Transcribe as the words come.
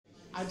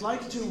I'd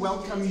like to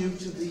welcome you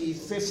to the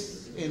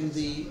fifth in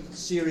the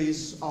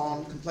series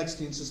on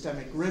complexity and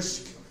systemic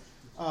risk,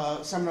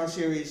 seminar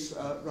series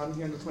run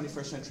here in the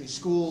 21st Century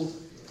School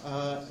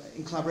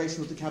in collaboration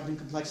with the Cabinet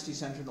Complexity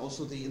Centre and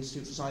also the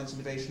Institute for Science,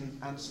 Innovation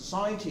and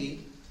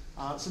Society.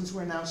 Since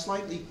we're now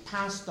slightly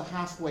past the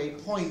halfway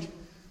point,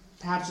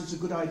 perhaps it's a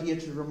good idea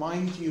to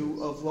remind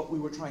you of what we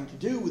were trying to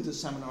do with this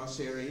seminar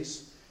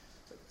series.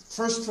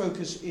 First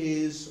focus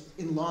is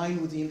in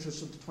line with the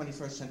interests of the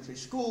 21st Century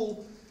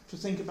School, to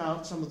think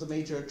about some of the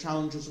major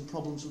challenges and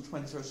problems of the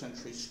 21st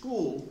Century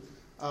School,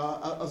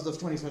 of the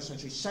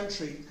 21st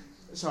Century,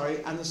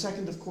 and the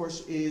second, of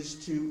course, is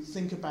to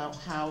think about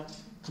how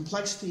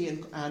complexity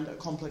and a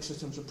complex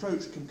systems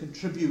approach can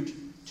contribute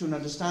to an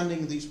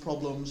understanding of these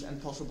problems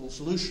and possible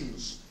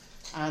solutions.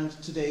 And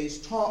today's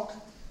talk,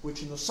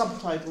 which in the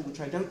subtitle, which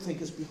I don't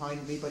think is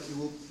behind me, but you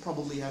will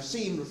probably have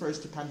seen, refers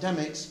to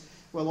pandemics.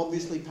 Well,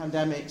 obviously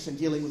pandemics and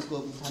dealing with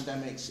global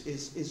pandemics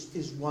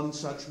is one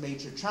such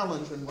major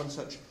challenge and one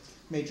such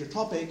major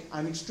topic.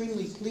 I'm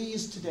extremely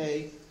pleased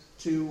today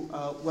to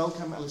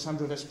welcome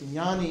Alessandro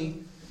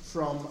Vespignani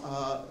from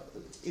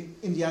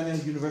Indiana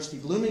University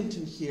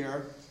Bloomington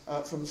here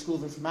from the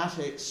School of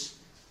Informatics.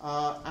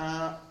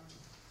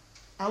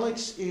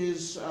 Alex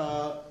is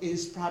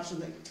perhaps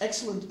an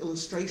excellent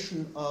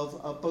illustration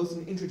of both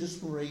an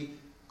interdisciplinary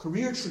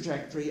career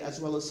trajectory as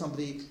well as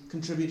somebody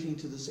contributing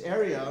to this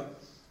area.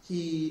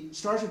 He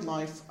started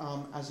life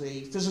as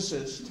a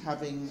physicist,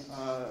 having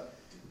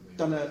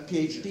done a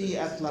PhD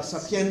at La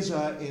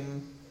Sapienza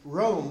in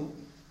Rome,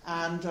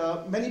 and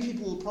many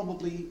people will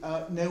probably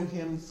know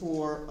him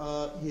for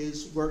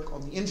his work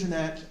on the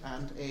internet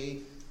and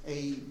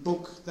a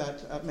book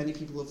that many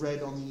people have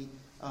read on the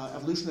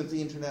evolution of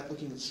the internet,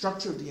 looking at the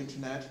structure of the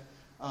internet.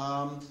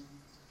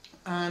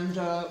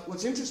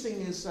 What's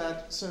interesting is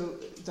that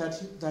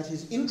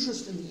his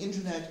interest in the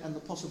internet and the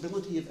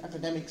possibility of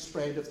epidemic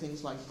spread of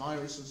things like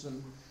viruses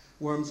and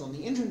worms on the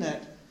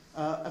internet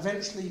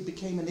eventually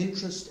became an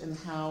interest in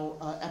how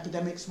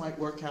epidemics might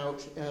work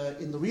out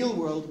in the real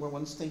world, where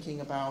one's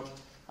thinking about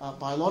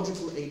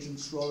biological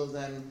agents rather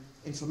than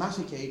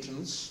informatic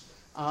agents.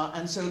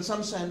 And so in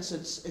some sense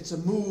it's a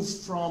move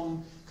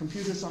from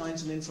computer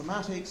science and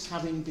informatics,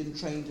 having been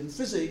trained in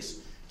physics,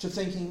 to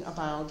thinking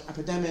about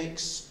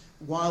epidemics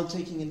while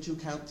taking into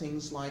account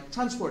things like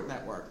transport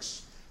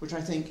networks, which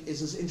I think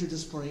is as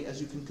interdisciplinary as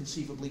you can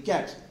conceivably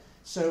get.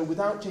 So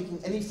without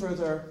taking any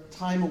further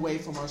time away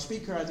from our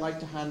speaker, I'd like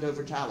to hand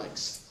over to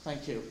Alex.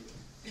 Thank you.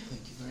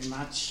 Thank you very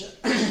much.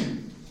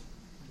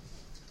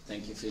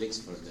 Thank you, Felix,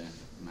 for the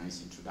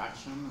nice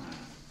introduction.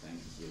 Thank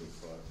you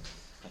for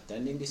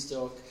attending this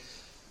talk.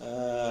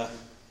 The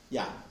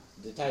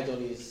title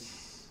is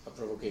a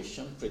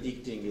provocation.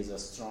 Predicting is a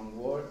strong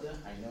word,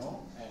 I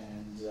know,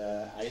 and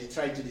I'll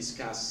try to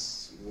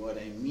discuss what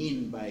I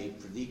mean by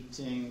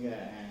predicting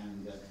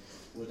and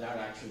what are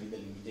actually the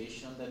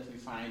limitations that we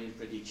find in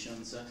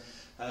predictions.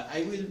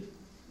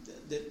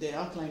 The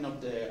outline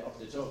of the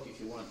talk, if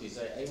you want, is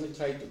I will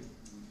try to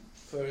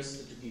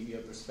first to give you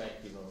a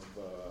perspective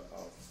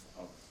of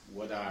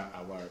what are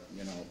our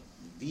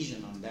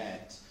vision on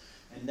that.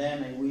 And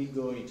then I will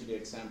go into the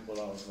example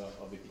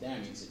of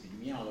epidemics,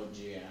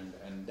 epidemiology,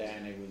 and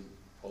then I will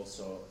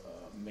also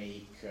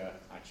make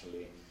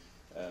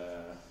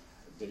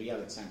the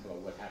real example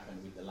of what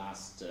happened with the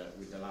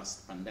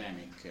last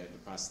pandemic. The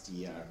past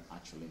year,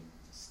 actually,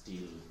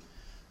 still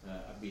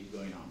a bit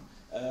going on.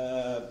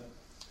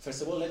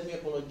 First of all, let me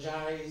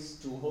apologize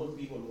to all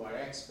people who are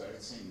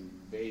experts in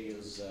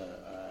various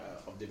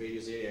of the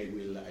various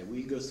areas I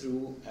will go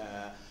through.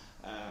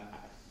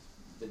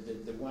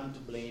 The one to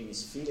blame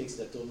is Felix,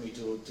 that told me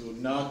to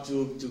not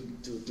to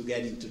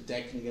get into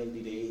technical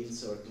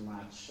details or too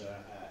much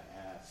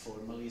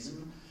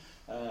formalism.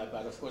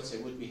 But of course,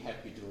 I would be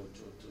happy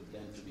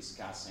to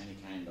discuss any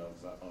kind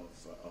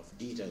of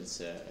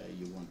details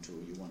you want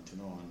to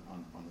know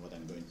on what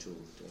I'm going to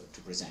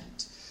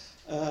present.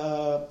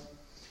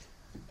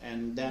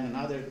 And then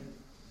another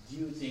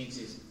few things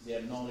is the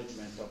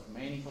acknowledgement of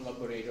many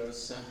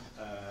collaborators.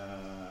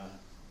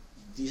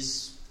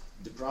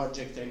 The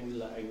project I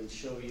will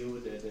show you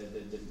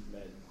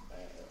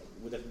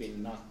would have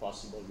been not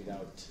possible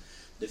without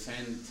the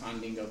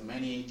funding of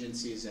many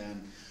agencies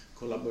and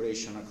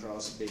collaboration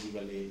across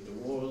basically the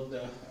world,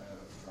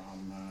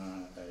 from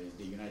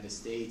the United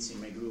States in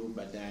my group,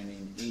 but then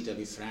in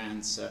Italy,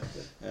 France,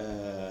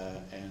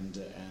 and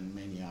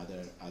many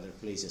other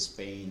places,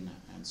 Spain,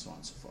 and so on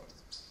and so forth.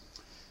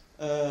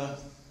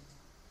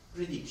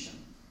 Prediction.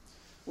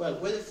 Well,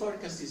 weather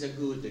forecast is a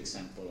good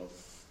example of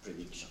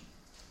prediction,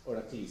 or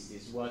at least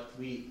is what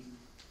we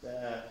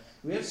are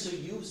so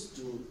used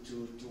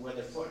to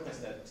weather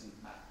forecast that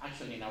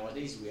actually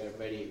nowadays we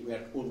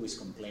are always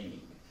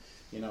complaining.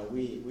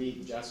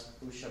 We just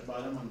push a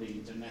button on the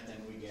internet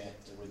and we get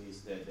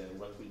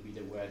what will be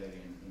the weather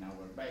in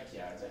our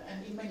backyard.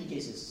 And in many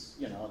cases,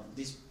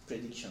 these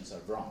predictions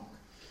are wrong.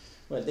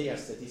 Well, they are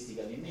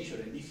statistical in nature,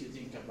 and if you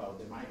think about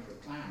the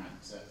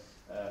microclimate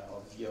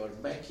of your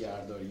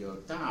backyard or your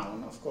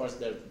town, of course,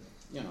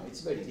 you know,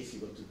 it's very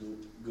difficult to do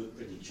good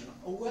prediction.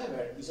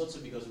 However, it's also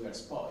because we are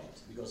spoiled,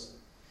 because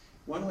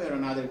one way or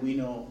another we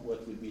know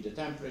what will be the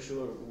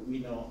temperature, we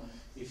know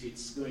if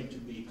it's going to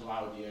be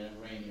cloudy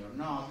and rainy or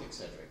not,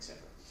 etc., etc.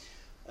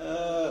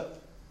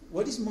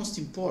 What is most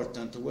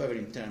important, however,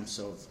 in terms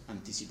of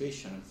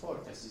anticipation and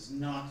forecast is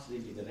not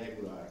really the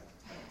regular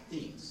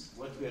things.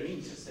 What we are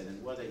interested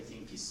in, what I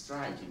think is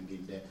striking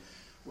in the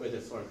weather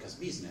forecast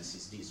business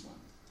is this one.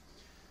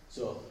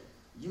 So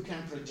you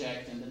can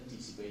project and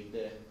anticipate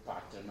the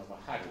pattern of a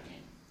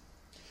hurricane.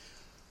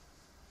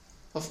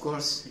 Of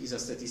course, it's a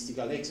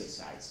statistical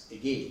exercise.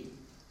 Again,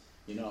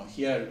 you know,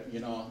 here,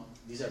 you know,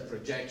 these are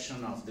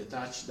projections of the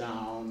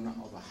touchdown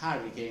of a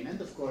hurricane,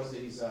 and of course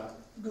there is a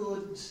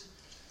good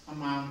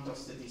amount of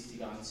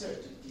statistical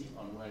uncertainty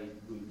on where it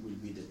will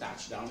be the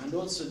touchdown, and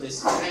also the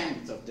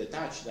strength of the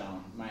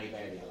touchdown might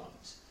vary a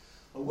lot.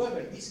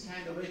 However, this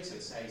kind of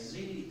exercise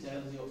really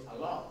tells you a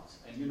lot,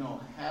 and, you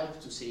know, help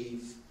to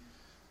save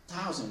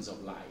thousands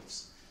of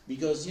lives,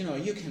 because, you know,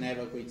 you can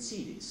evacuate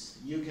cities,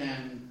 you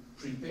can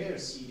prepare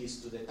cities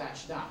to the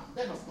touchdown.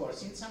 Then, of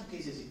course, in some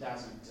cases it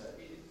doesn't,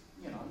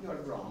 you know, you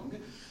are wrong,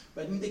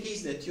 but in the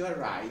case that you are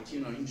right, you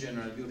know, in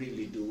general, you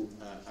really do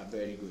a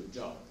very good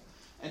job.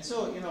 And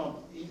so, you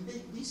know, in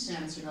this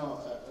sense, you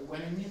know,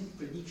 when I mean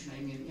prediction,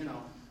 I mean, you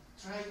know,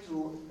 try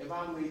to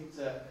evaluate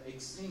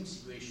extreme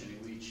situation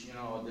in which, you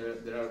know,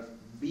 there are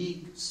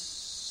big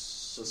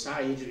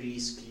society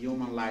risk,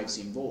 human lives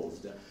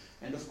involved.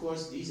 And of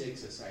course, this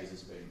exercise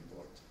is very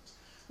important.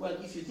 Well,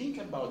 if you think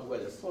about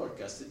weather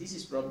forecast, this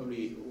is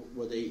probably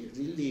what I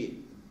really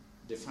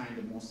define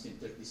the most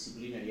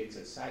interdisciplinary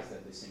exercise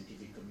that the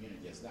scientific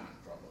community has done,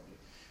 probably.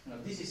 You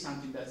know, this is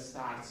something that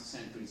starts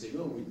centuries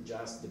ago with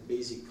just the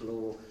basic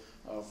law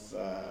of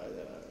the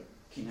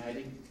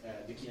kinetic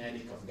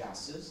of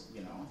gases,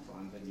 you know,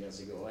 200 years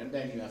ago. And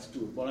then you have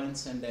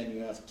turbulence, and then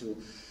you have to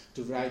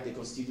write the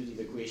constitutive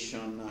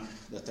equation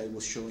that I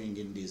was showing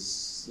in these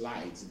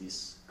slides,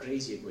 these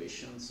crazy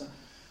equations.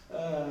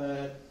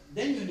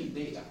 Then you need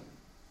data,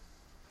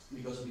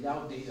 because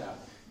without data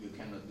you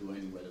cannot do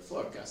any weather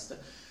forecast.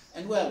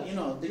 And well, you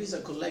know, there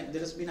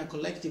has been a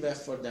collective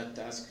effort that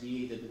has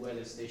created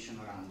weather stations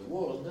around the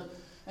world,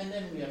 and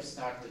then we have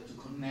started to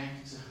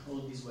connect all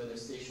these weather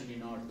stations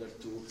in order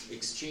to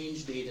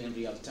exchange data in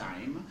real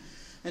time.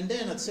 And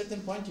then at a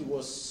certain point it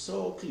was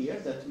so clear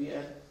that we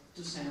had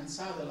to send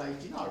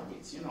satellite in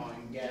orbit, you know,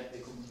 and get the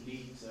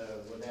complete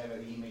whatever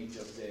image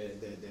of the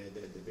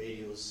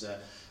various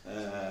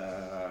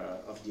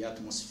of the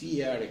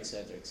atmosphere,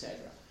 etc., etc.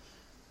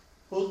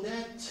 All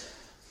that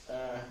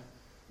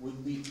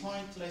would be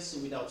pointless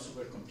without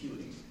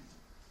supercomputing,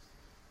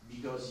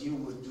 because you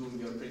would do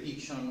your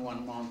prediction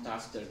 1 month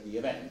after the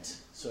event.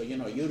 So, you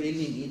know, you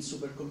really need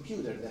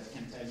supercomputer that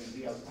can tell in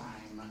real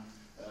time,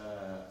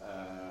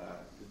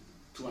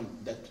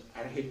 that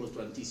are able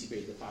to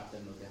anticipate the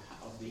pattern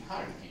of the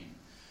hurricane.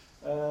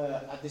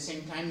 At the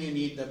same time, you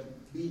need a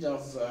bit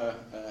of,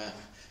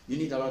 you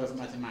need a lot of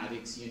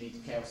mathematics, you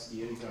need chaos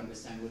theory to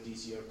understand what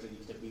is your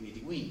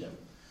predictability window.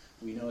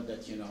 We know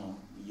that, you know,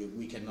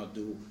 we cannot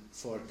do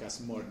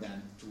forecasts more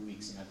than 2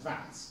 weeks in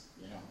advance,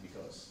 you know,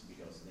 because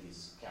there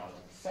is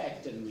chaotic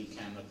effect, and we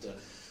cannot,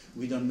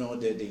 we don't know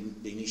the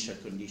initial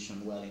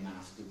condition well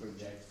enough to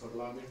project for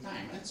longer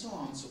time, and so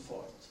on and so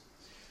forth.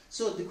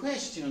 So the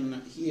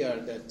question here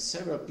that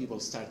several people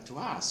start to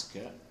ask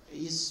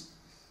is,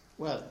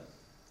 well,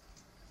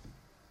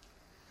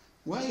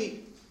 why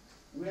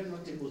we are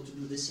not able to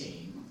do the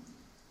same,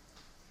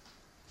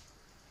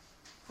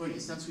 for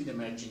instance, with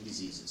emerging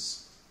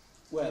diseases?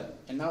 Well,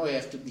 and now I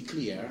have to be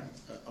clear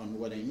on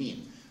what I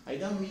mean. I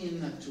don't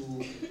mean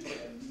to,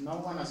 no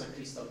one has a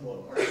crystal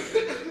ball, right?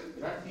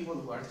 There are people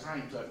who are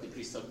trying to have the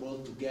crystal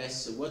ball to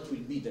guess what will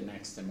be the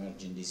next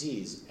emerging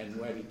disease and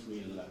where it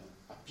will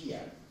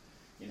appear.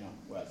 You know,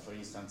 well, for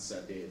instance,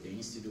 the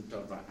Institute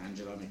of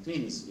Angela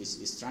McLean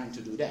is trying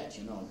to do that.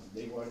 You know,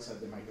 they work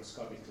at the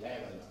microscopic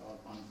level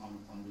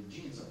on the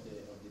genes of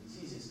the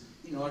diseases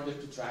in order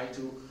to try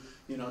to,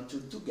 you know,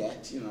 to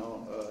get, you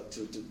know,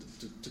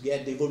 to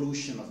get the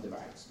evolution of the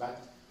virus. But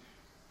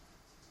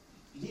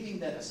leaving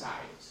that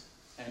aside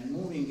and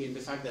moving in the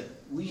fact that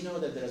we know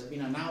that there has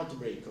been an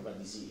outbreak of a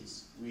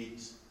disease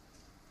with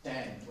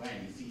 10, 20,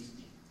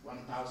 50,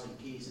 1,000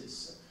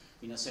 cases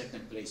in a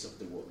certain place of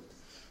the world,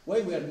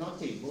 why we are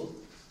not able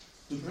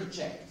to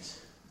project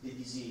the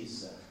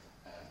disease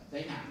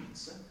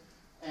dynamics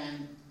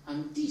and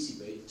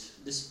anticipate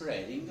the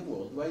spreading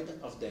worldwide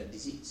of that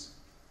disease.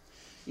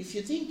 If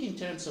you think in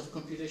terms of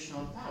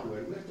computational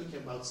power, we're talking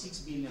about 6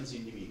 billion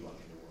individuals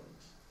in the world.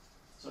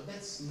 So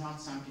that's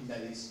not something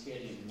that is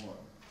scary anymore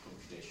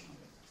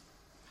computationally.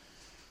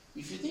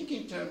 If you think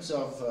in terms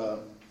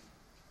of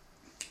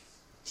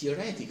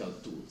theoretical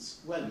tools,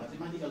 well,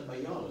 mathematical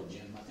biology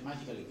and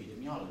mathematical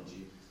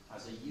epidemiology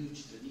has a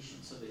huge tradition,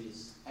 so there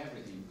is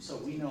everything. So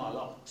we know a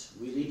lot,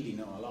 we really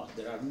know a lot.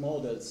 There are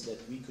models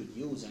that we could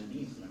use and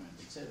implement,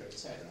 etc.,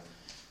 etc.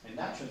 And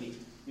actually,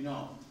 you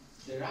know,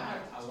 there are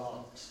a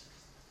lot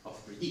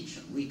of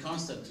prediction. We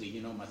constantly,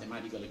 you know,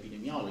 mathematical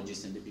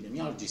epidemiologists and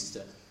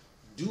epidemiologists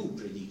do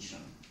prediction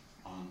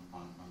on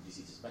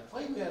diseases. But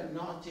why we are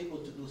not able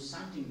to do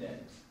something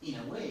that, in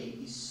a way,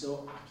 is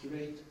so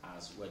accurate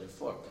as weather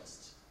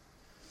forecasts?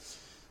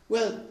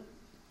 Well,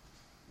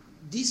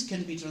 this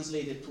can be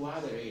translated to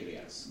other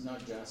areas,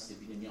 not just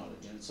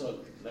epidemiology. And so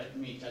let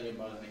me tell you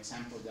about an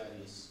example that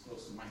is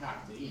close to my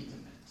heart, the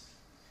internet.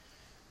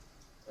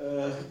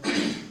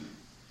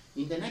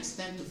 In the next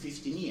 10 to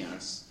 15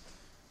 years,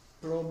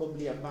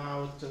 probably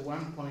about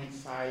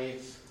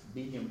 1.5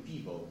 billion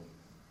people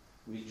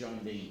will join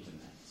the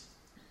internet.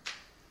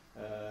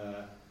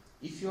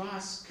 If you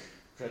ask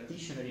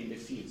practitioners in the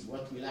fields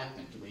what will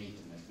happen to the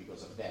internet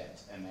because of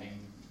that, and I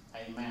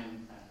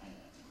mean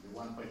the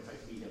 1.5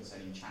 billion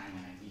are in China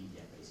and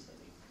India,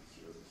 basically.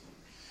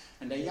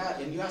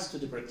 And you ask to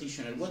the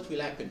practitioner what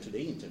will happen to the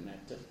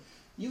internet,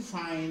 you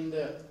find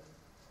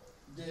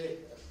the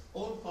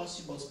all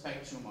possible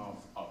spectrum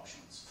of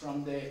options,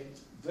 from the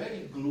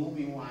very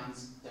gloomy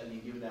ones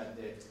telling you that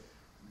the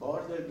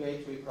border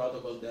gateway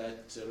protocol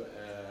that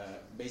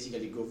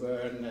basically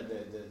govern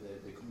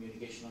the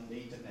communication on the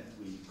internet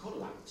will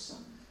collapse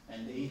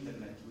and the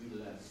internet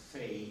will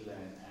fail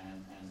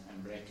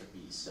and break a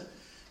piece,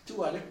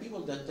 to other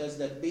people that tells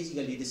that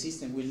basically the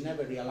system will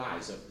never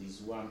realize of these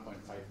 1.5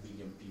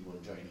 billion people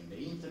joining the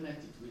internet,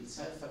 it will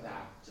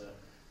self-adapt,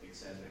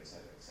 etc.,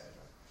 etc., etc.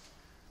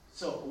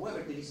 So,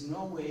 however, there is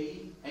no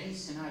way, any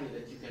scenario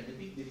that you can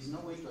depict, there is no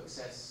way to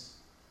access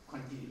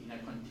in a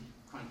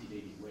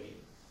quantitative way.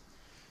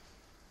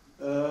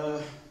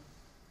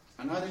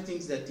 Another thing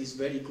that is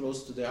very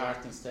close to the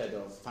heart instead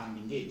of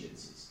funding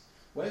agencies,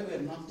 why we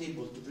are not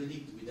able to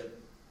predict with a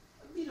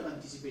bit of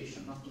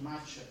anticipation, not too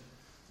much,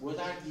 what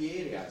are the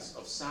areas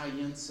of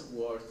science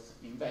worth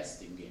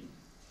investing in?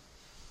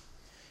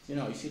 You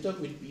know, if you talk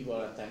with people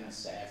at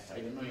NSF, I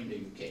don't know in the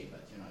UK,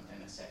 but you know,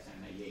 at NSF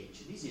and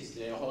NIH, this is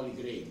the holy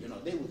grail. You know,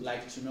 they would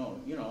like to know,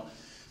 you know,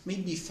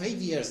 maybe 5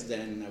 years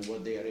then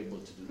what they are able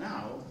to do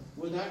now,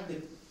 what are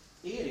the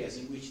areas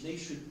in which they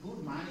should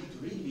put money to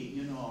really,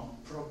 you know,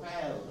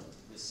 propel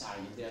the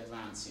science, the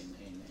advance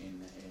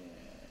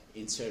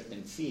in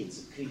certain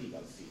fields,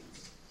 critical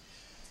fields.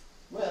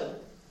 Well,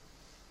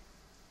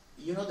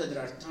 you know that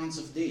there are tons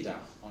of data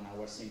on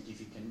our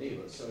scientific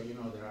endeavor. So, you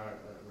know, there are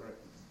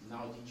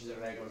now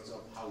digital records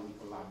of how we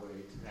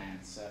collaborate,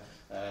 grants,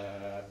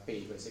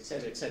 papers,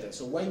 etc., etc.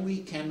 So why we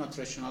cannot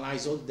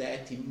rationalize all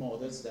that in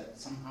models that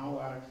somehow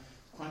are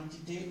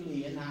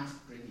quantitatively enough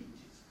predictive?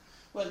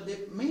 Well,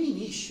 the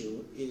main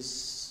issue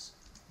is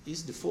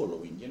the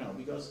following, you know,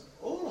 because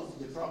all of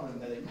the problem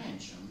that I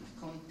mentioned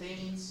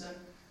contains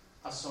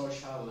a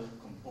social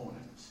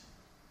component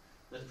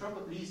that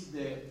probably is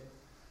the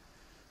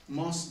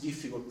most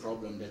difficult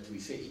problem that we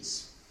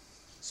face.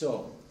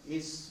 So, we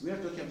are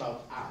talking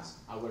about us,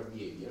 our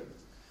behavior,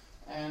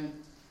 and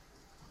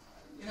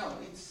you know,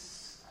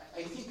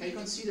 I think I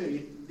consider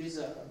this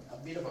a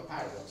bit of a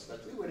paradox,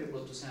 but we were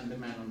able to send a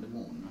man on the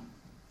moon.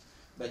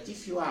 But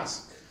if you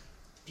ask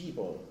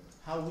people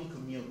how we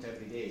commute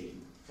every day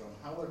from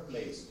our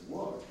place to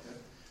work,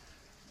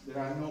 there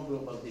are no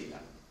global data.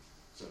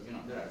 So, you know,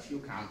 there are a few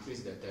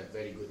countries that have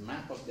very good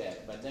map of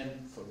that, but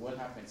then for what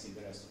happens in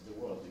the rest of the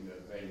world, you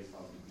have very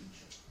foggy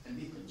picture. And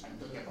I'm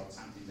talking about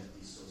something that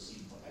is so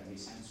simple, every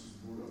census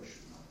bureau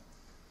should know.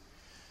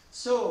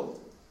 So,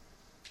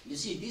 you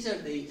see, these are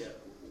the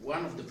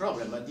one of the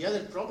problems, but the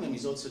other problem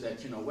is also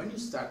that, you know, when you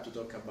start to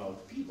talk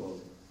about people,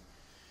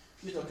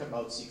 you talk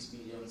about 6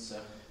 billion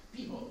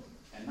people,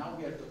 and now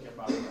we are talking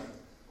about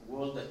a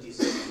world that is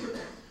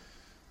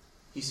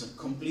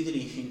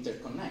completely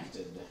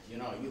interconnected. You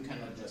know, you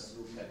cannot just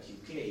look at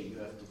UK, you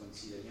have to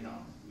consider, you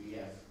know, we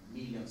have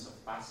millions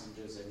of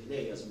passengers every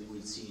day, as we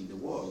will see in the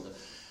world.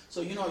 So,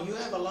 you know, you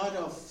have a lot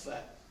of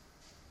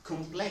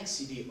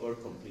complexity or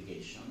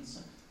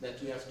complications that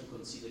we have to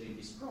consider in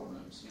these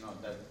problems. You know,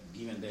 that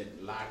given the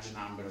large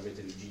number of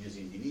heterogeneous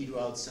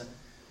individuals,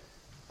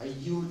 a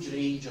huge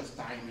range of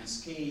time and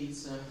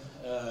scales,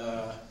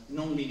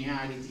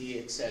 non-linearity,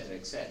 etc.,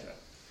 etc.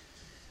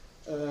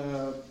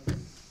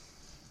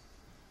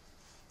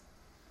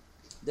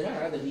 There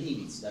are other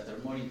limits that are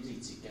more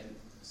intrinsic, and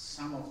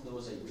some of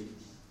those I will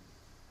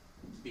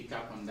pick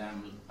up on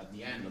them at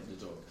the end of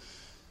the talk.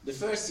 The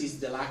first is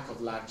the lack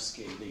of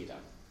large-scale data.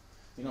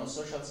 You know,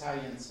 social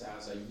science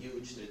has a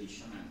huge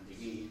tradition, and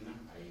again,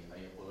 I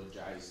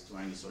apologize to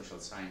any social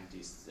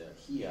scientists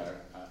here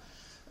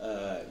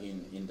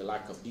in the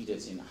lack of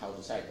details in how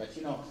to cite. But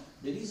you know,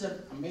 there is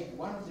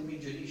one of the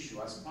major issues,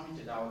 as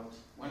pointed out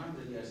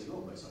 100 years ago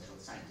by social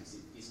scientists,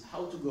 is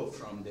how to go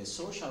from the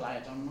social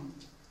atom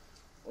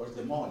or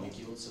the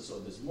molecules, so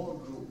the small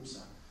groups,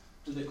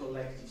 to the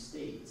collective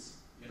states.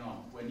 You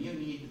know, when you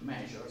need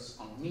measures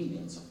on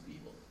millions of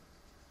people.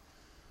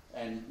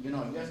 And you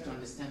know, you have to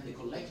understand the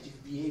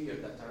collective behavior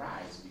that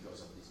arise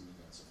because of these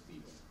millions of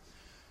people.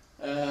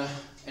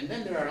 And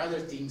then there are other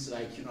things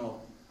like, you know,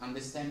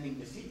 understanding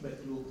the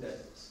feedback loop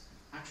that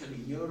actually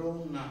your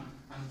own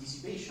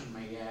anticipation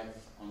may have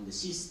on the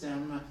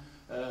system,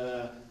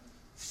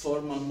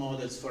 formal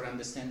models for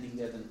understanding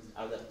the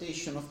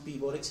adaptation of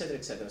people, etc.,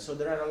 etc. So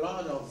there are a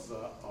lot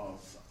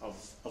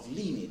of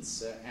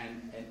limits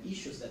and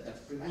issues that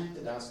have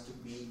prevented us to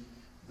be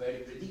very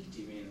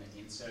predictive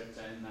in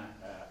certain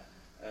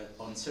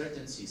on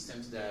certain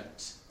systems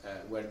that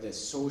where the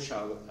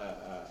social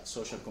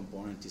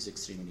component is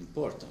extremely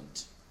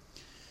important.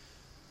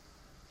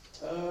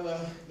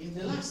 In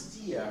the last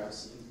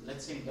years,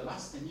 let's say in the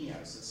last 10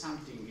 years,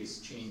 something is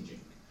changing,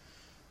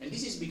 and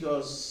this is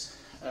because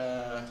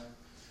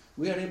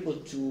we are able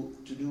to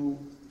do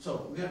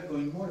so. We are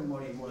going more and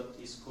more in what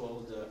is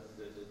called the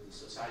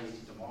society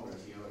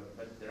tomography,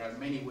 but there are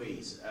many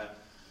ways.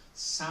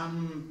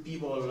 Some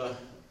people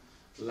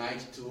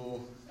like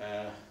to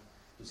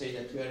say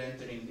that we are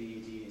entering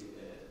the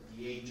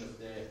age of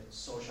the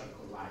social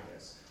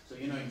colliders. So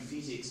in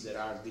physics there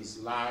are these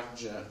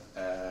large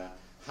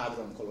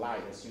hadron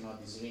colliders.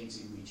 These rings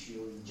in which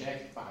you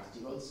inject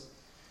particles.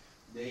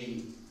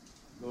 They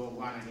go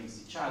one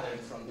against each other, and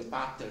from the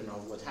pattern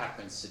of what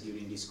happens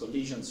during these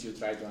collisions, you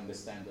try to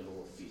understand the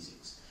law of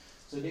physics.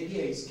 So the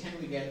idea is, can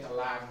we get a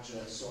large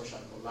social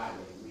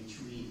collider in which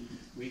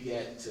we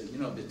get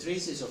the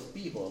traces of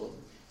people,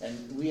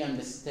 and we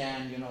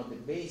understand the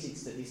basic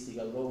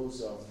statistical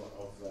laws of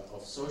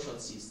social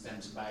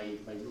systems by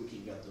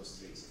looking at those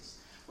traces.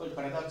 Well,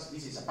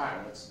 this is a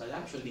paradox, but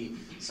actually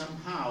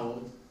somehow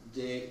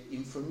the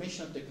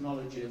information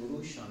technology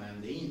evolution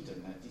and the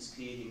internet is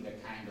creating a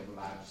kind of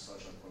large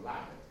social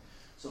collider.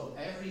 So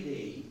every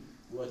day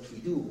what we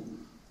do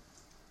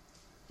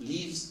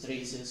leaves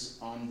traces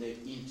on the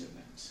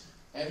internet.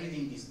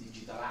 Everything is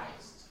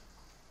digitalized.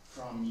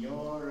 From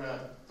your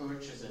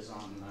purchases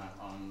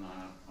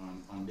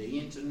on the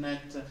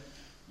internet,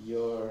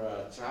 your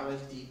travel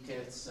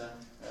tickets,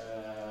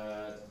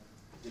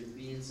 the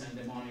bills and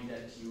the money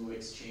that you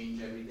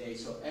exchange every day.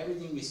 So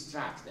everything is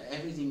tracked,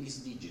 everything is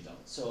digital.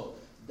 So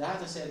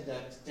data set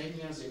that 10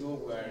 years ago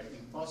were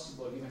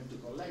impossible even to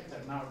collect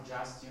are now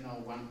just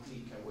one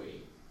click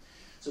away.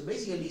 So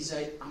basically it's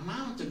an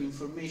amount of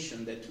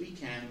information that we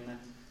can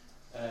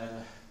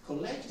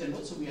collect, and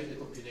also we have the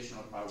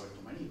computational power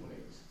to manipulate.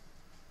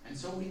 And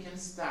so we can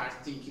start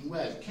thinking,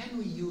 well, can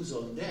we use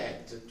all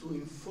that to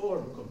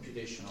inform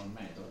computational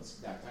methods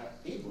that are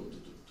able to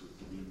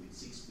deal with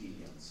 6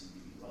 billion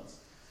individuals,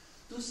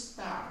 to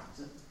start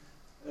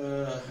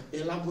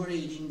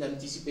elaborating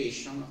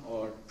anticipation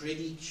or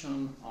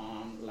prediction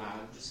on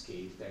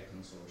large-scale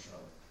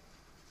technosocial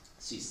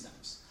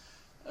systems.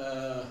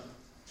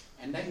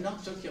 And I'm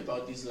not talking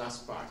about this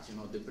last part,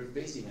 the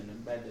pervasive and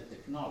embedded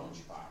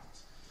technology part,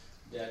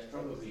 that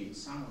probably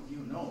some of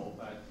you know,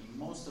 but in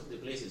most of the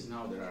places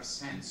now there are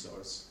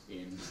sensors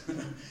in,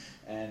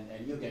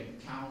 and you can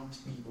count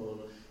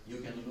people, you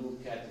can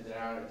look at, there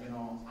are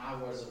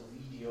hours of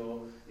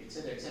video,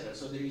 etc., etc.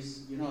 So there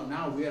is,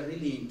 now we are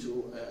really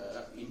into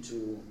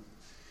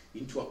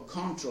a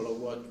control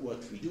of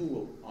what we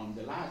do on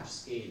the large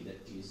scale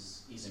that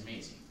is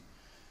amazing.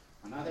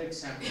 Another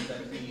example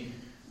that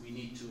we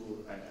need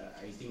to,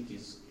 I think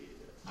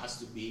has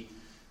to be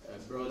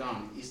brought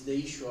on is the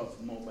issue of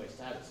mobile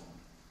telephone.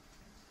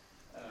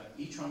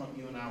 Each one of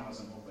you now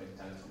has a mobile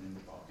telephone in the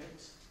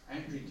pocket.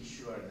 I'm pretty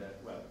sure that,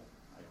 well,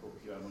 I hope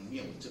you are on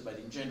mute, but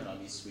in general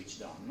it's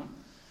switched on.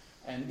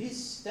 And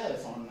this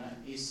telephone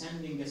is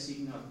sending a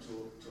signal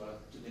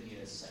to the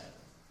nearest cell.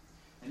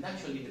 And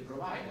actually the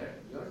provider,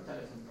 your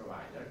telephone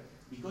provider,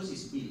 because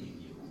he's billing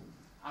you,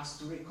 has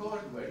to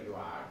record where you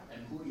are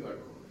and who you are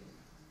calling.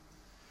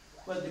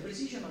 Well, the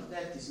precision of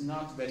that is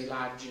not very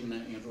large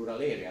in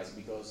rural areas,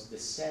 because the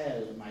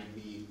cell might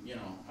be,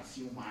 a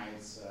few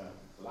miles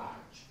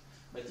large.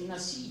 But in a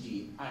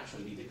city,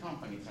 actually, the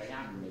company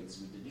triangulates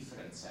with the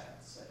different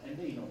cells, and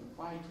they know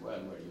quite well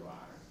where you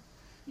are.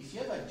 If you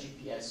have a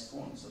GPS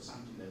phone, so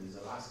something that is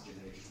a last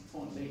generation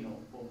phone, they know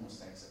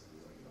almost exactly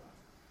where you are.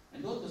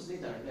 And all those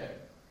data are there.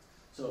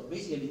 So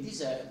basically,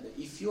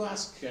 if you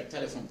ask a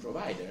telephone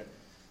provider,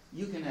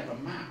 you can have a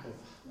map of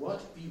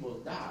what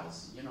people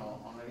does,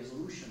 on a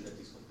resolution that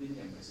is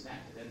completely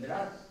unprecedented. And there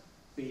are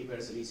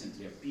papers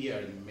recently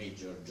appeared in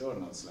major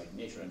journals like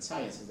Nature and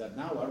Science that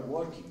now are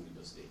working with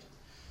those data.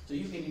 So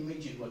you can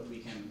imagine what we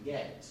can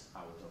get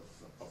out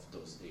of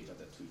those data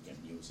that we can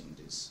use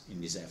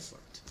in this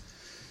effort.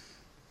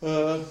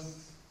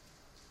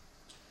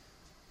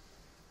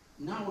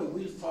 Now I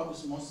will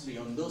focus mostly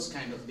on those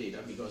kind of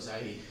data because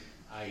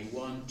I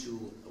want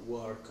to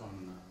work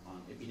on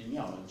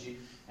epidemiology,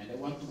 and I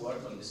want to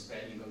work on the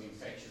spreading of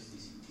infectious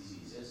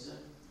diseases,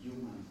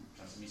 human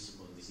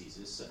transmissible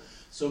diseases.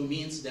 So it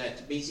means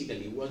that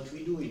basically what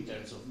we do in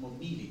terms of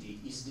mobility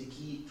is the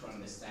key to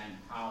understand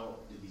how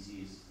the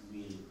disease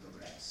will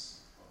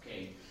progress.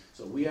 Okay?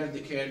 So we are the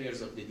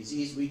carriers of the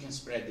disease, we can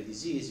spread the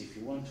disease. If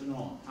you want to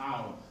know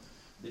how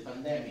the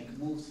pandemic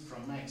moved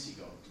from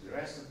Mexico to the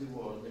rest of the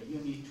world, you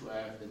need to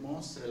have the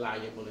most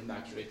reliable and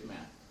accurate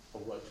map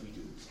of what we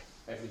do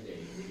every day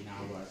in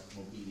our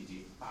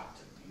mobility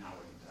pattern, in our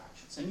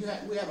interactions.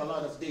 And we have a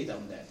lot of data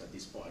on that at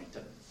this point,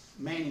 at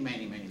many,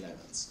 many, many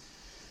levels.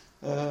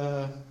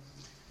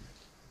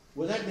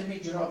 What are the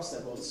major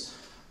obstacles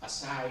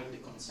aside the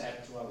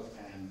conceptual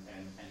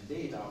and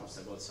data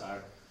obstacles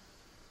are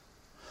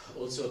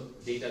also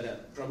data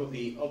that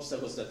probably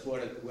obstacles that were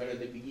at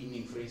the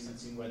beginning, for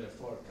instance, in weather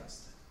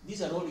forecast.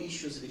 These are all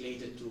issues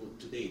related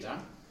to data,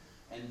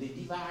 and the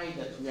divide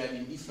that we have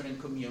in different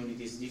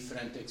communities,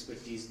 different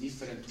expertise,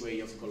 different way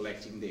of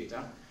collecting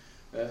data,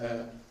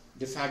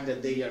 the fact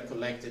that they are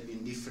collected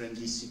in different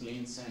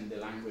disciplines and the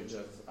language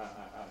of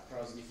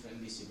across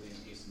different disciplines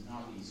is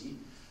not easy.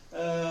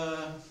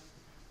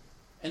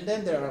 And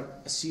then there are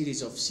a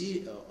series of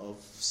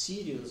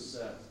serious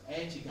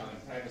ethical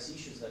and privacy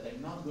issues that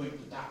I'm not going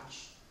to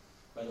touch,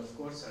 but of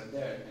course are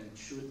there and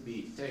should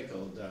be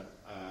tackled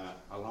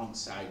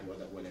alongside what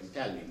I'm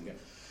telling.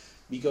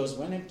 Because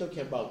when I'm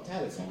talking about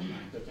telephone,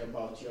 I'm talking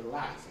about your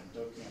life, I'm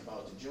talking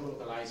about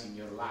geolocalizing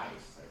your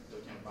life, I'm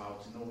talking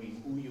about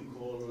knowing who you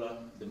call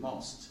the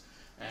most.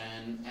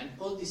 And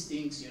all these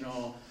things, you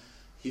know,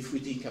 if we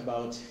think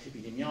about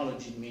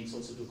epidemiology, it means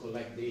also to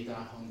collect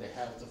data on the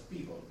health of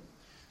people.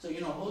 So, you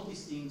know, all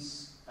these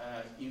things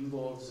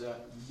involves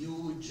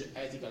huge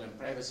ethical and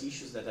privacy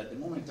issues that at the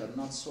moment are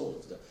not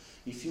solved.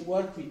 If you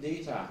work with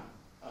data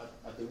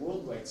at the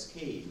worldwide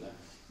scale,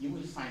 you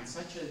will find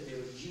such a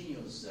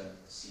heterogeneous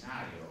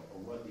scenario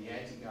of what the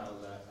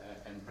ethical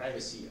and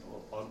privacy,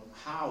 or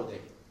how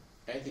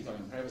the ethical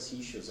and privacy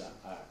issues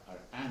are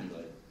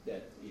handled,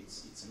 that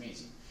it's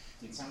amazing.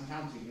 In some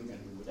countries you can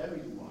do whatever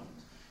you want.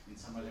 In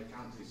some other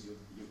countries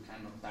you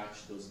cannot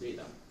touch those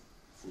data,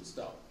 full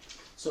stop.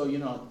 So, you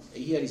know,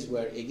 here is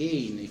where,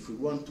 again, if we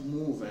want to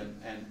move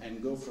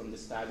and go from the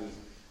study,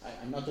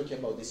 I'm not talking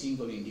about the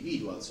single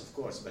individuals, of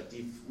course, but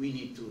if we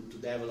need to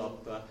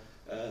develop,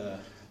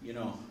 you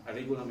know, a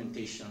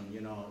regulation,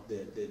 you know,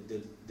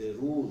 the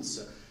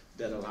rules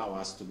that allow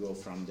us to go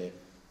from the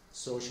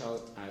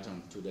social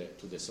atom to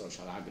the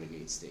social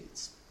aggregate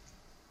states.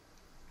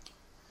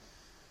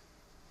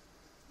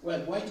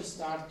 Well, why to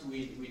start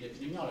with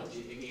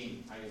epidemiology?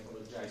 Again, I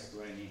apologize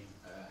to any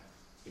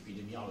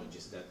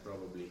epidemiologist that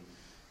probably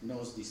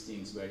knows these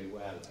things very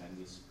well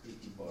and is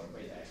pretty bored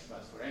by that.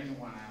 But for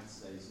anyone else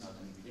that is not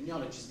an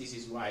epidemiologist, this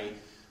is why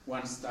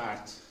one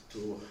starts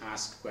to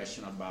ask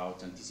questions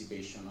about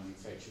anticipation of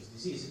infectious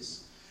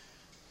diseases.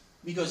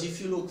 Because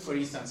if you look, for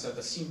instance, at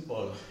a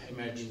simple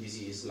emerging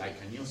disease like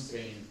a new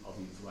strain of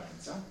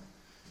influenza,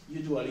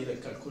 you do a little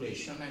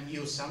calculation and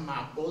you sum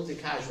up all the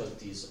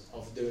casualties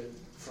of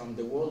from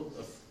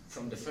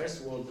the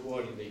First World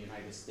War in the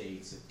United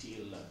States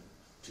till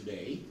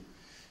today.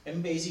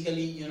 And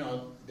basically, you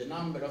know, the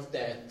number of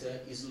deaths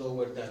is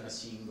lower than a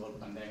single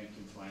pandemic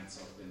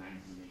influenza of the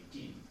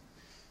 1918.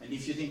 And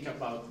if you think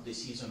about the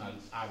seasonal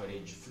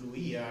average flu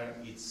year,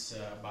 it's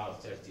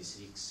about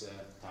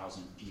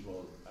 36,000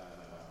 people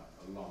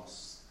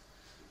lost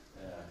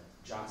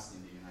just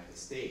in the United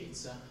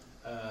States.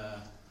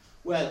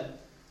 Well,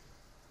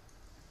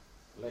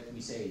 let me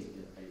say,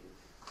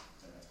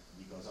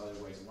 because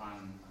otherwise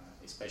one,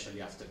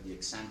 especially after the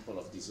example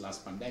of this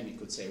last pandemic,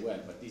 could say, well,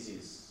 but this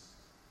is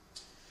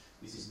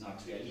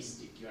not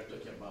realistic. You are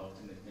talking about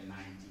the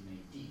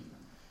 1918.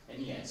 And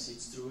yes,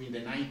 it's true, in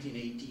the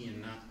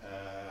 1918,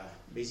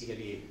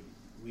 basically,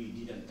 we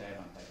didn't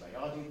have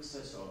antibiotics,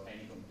 so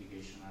any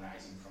complication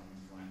arising from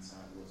influenza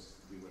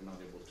we were not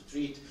able to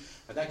treat.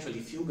 But actually,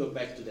 if you go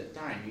back to that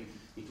time,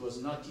 it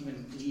was not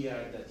even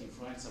clear that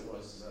influenza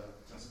was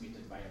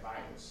transmitted by a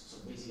virus. So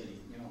basically,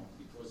 you know,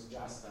 it was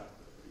just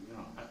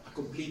a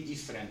complete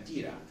different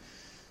era.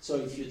 So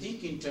if you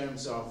think in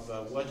terms of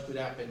what could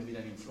happen with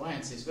an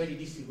influenza, it's very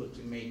difficult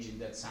to imagine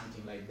that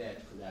something like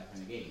that could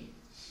happen again.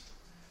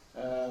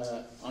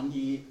 On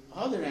the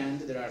other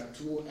hand, there are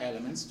two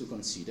elements to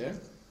consider.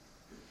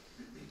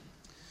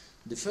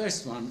 The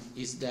first one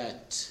is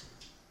that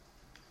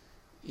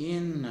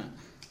in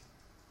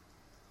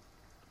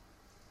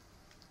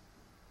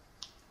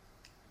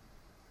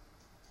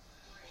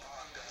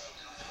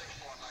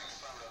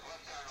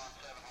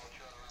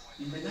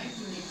the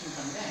 1918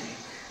 pandemic,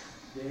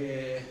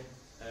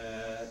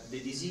 the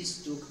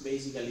disease took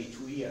basically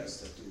 2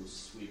 years to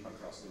sweep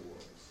across the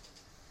world.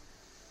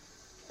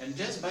 And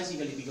just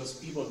basically because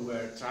people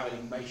were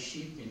traveling by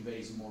ship in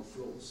very small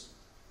flows.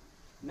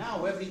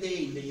 Now, every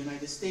day in the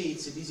United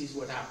States, this is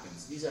what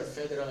happens. These are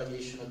Federal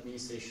Aviation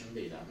Administration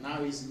data.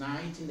 Now it's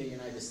night in the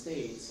United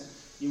States.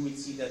 You will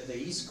see that the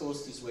East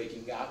Coast is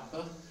waking up.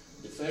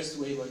 The first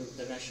wave of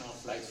international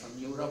flights from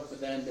Europe,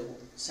 then the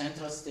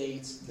Central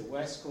States, the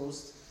West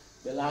Coast.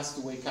 The last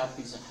to wake up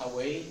is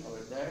Hawaii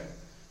over there.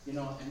 You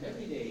know, and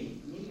every day,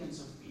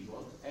 millions of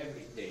people,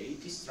 every day,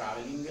 is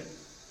traveling,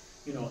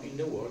 you know, in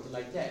the world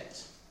like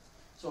that.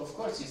 So of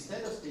course,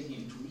 instead of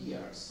taking 2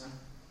 years,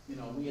 you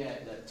know, we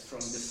had that from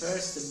the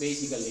first,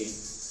 basically,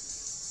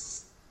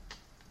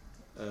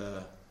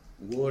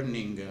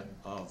 warning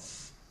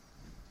of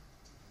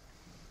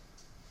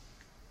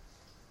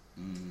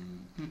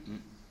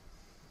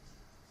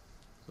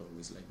so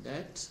always like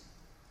that.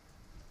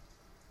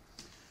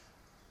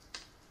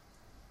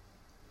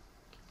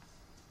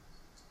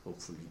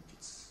 Hopefully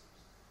it's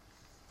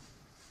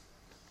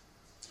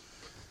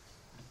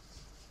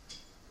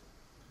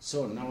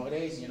So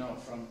nowadays, you know,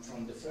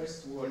 from the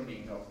first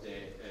warning of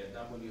the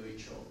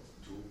WHO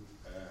to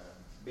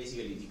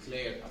basically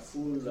declare a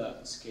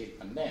full-scale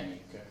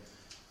pandemic,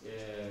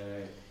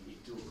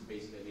 it took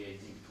basically, I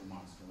think, 2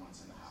 months, 2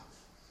 months and a half.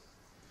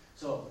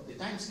 So the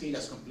time scale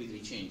has completely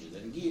changed,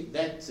 and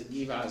that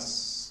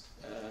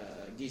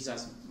gives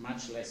us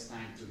much less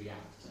time to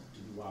react,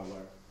 to do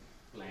our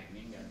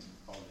planning and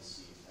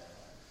policy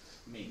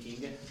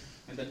making.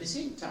 And at the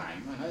same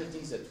time, another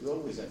thing that we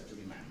always have to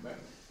remember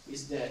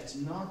is that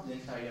not the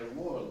entire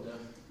world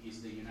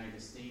is the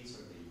United States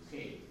or the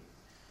UK.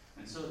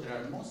 And so there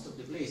are most of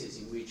the places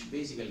in which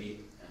basically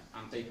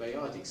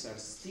antibiotics are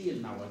still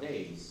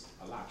nowadays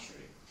a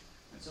luxury.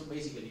 And so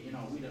basically, you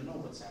know, we don't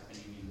know what's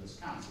happening in those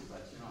countries,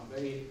 but, you know,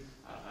 very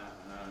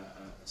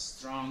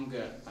strong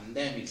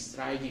pandemic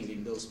striking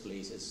in those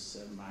places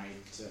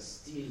might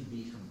still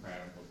be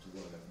comparable to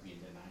what have been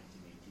the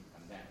 1918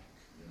 pandemic,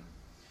 you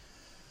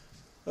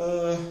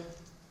know.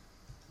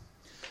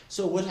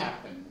 So what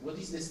happened? What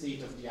is the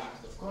state of the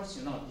art? Of course,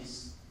 you know,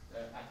 this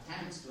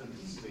attempts to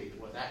anticipate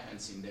what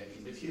happens in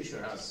the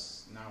future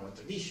as now a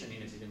tradition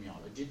in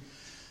epidemiology.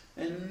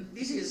 And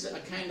this is a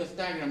kind of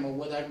diagram of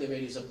what are the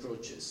various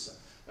approaches.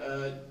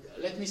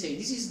 Let me say,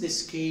 this is the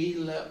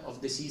scale of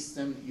the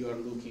system you are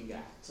looking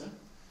at.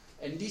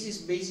 And this is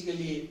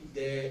basically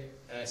the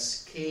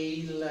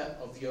scale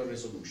of your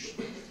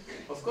resolution.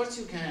 Of course,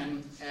 you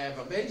can have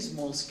a very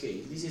small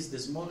scale. This is the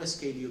smallest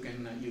scale you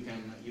can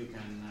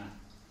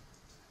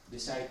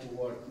decide to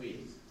work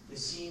with, the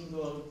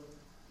single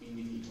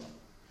individual.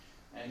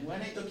 And when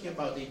I'm talking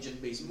about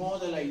agent-based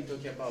model, I'm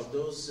talking about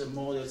those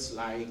models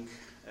like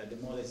the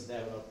models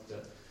developed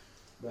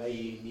by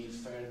Neil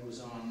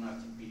Ferguson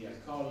at Imperial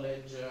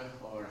College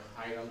or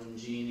Ira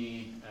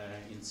Longini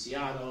in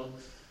Seattle,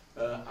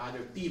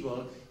 other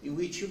people, in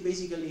which you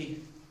basically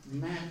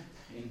map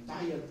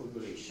entire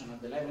population at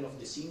the level of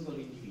the single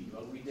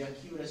individual with the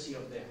accuracy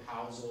of the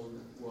household,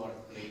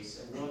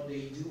 workplace, and what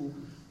they do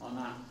on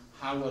a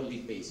hourly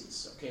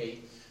basis, okay?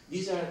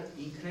 These are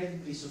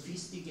incredibly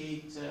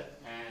sophisticated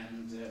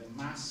and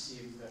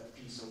massive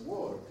piece of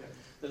work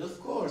that, of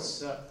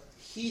course,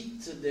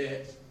 hit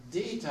the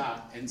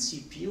data and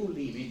CPU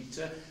limit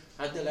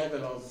at the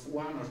level of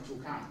 1 or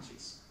 2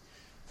 countries.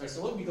 First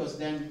of all, because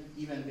then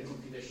even the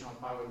computational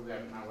power we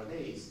have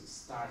nowadays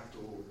start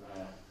to,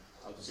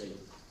 how to say,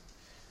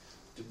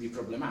 to be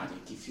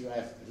problematic. If you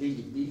have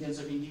really billions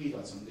of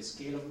individuals on the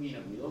scale of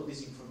million with all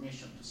this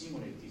information to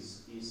simulate,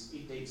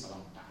 it takes a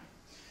long time.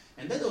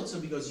 And that also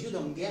because you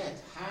don't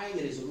get high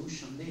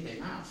resolution data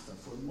enough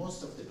for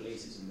most of the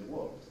places in the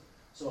world.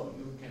 So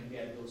you can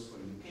get those for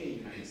UK,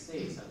 United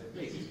States, other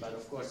places, but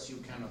of course you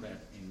cannot have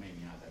in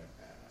many other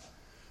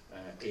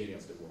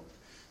areas of the world.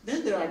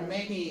 Then there are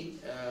many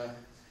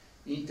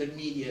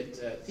intermediate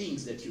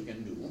things that you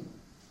can do.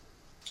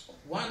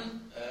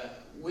 One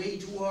way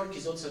to work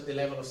is also at the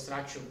level of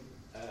structured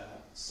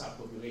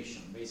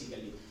subpopulation.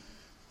 Basically,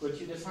 what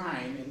you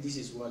define, and this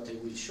is what I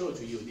will show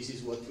to you, this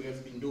is what we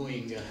have been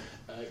doing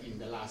in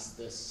the last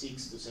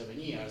 6 to 7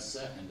 years,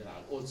 and there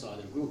are also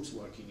other groups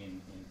working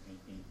in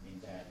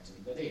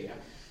that area,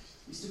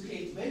 is to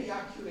create very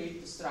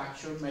accurate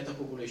structured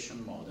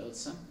metapopulation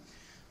models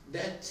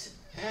that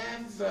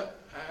have,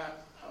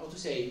 how to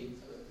say,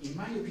 in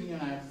my opinion,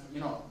 have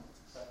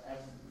a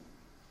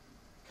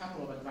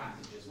couple of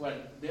advantages. Well,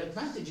 the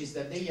advantage is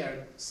that they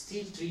are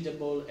still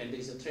treatable, and there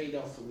is a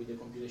trade-off with the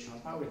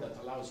computational power that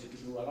allows you to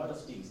do a lot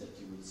of things that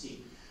you will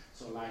see.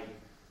 So like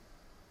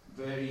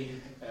very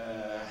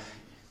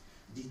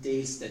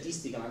detailed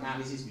statistical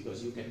analysis,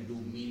 because you can do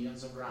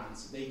millions of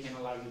runs. They can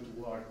allow you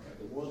to work at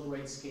the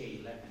worldwide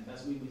scale, and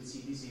as we will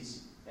see, this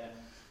is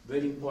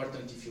very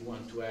important if you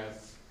want to have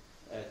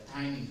a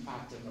timing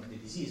pattern of the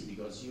disease,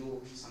 because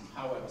you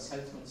somehow have a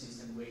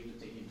self-consistent way to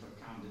take into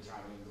account the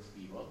traveling of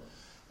people.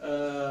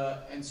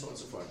 And so on and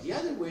so forth. The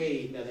other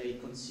way that I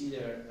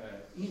consider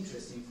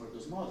interesting for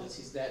those models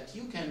is that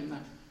you can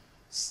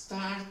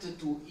start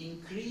to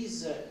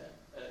increase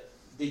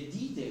the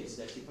details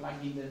that you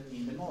plug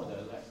in the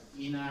model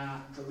in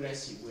a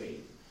progressive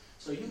way.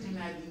 So you can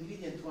add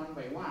ingredients one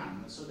by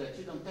one, so that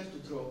you don't have to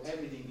throw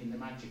everything in the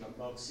magical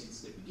box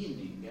since the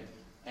beginning,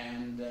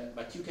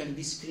 but you can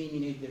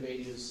discriminate the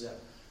various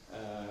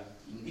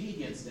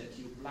ingredients that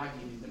you plug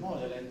in the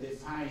model and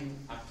define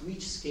at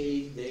which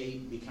scale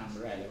they become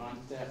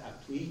relevant,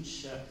 at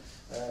which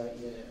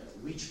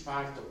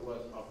part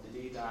of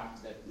the data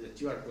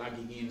that you are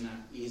plugging in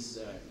is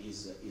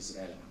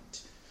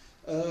relevant.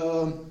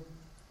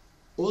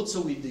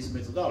 Also with this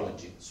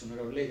methodology, sooner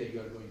or later you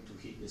are going to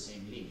hit the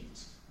same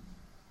limit.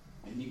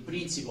 And in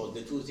principle,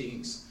 the two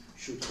things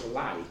should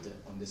collide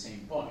on the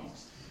same point.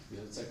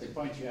 Because at a certain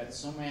point you add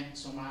so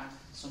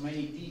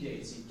many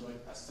details into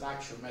a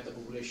structured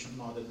metapopulation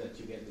model that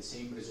you get the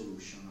same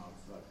resolution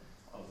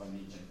of an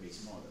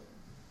agent-based model.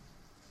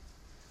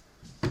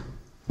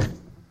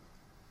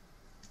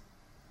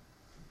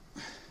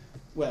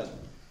 Well,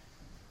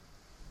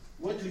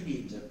 what we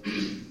did,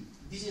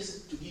 this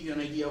is to give you an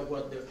idea of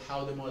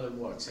how the model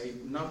works.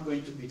 I'm not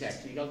going to be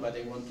technical, but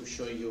I want to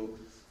show you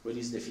what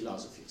is the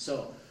philosophy.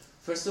 So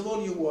First of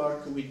all, you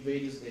work with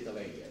various data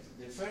layers.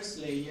 The first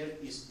layer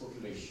is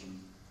population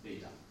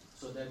data.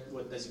 So that,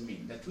 what does it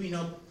mean? That we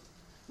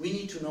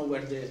need to know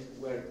where we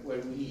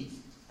live.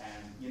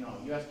 And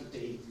you have to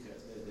take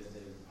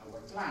our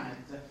planet,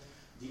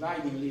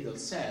 divide in little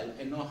cells,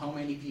 and know how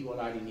many people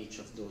are in each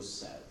of those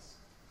cells.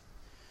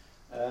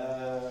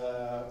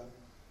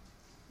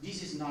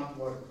 This is not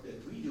work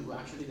that we do.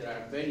 Actually, there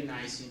are very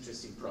nice,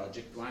 interesting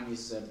projects. One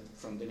is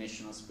from the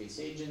National Space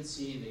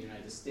Agency in the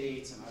United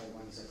States. Another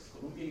one is at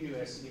Columbia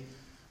University,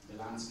 the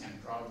Landscan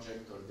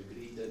project or the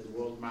Gridded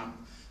World Map,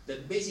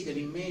 that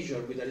basically measure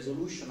with a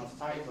resolution of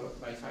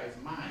 5 by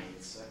 5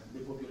 miles the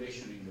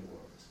population in the world.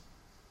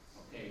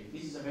 Okay,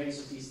 this is a very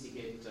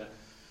sophisticated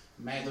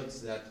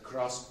methods that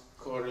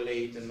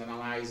cross-correlate and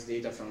analyze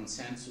data from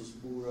Census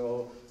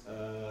Bureau,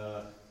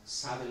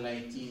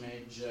 satellite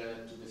image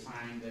to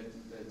define the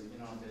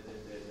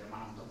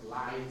amount of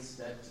lights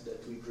that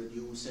we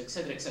produce,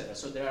 etc., etc.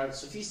 So there are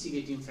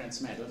sophisticated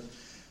inference methods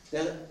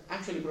that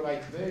actually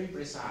provide very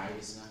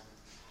precise,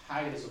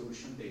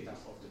 high-resolution data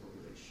of the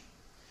population.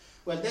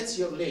 Well, that's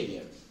your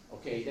layer.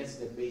 Okay, that's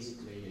the basic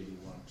layer you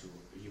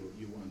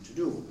want to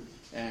do.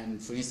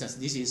 And for instance,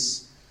 this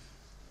is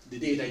the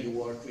data you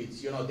work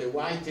with. The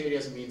white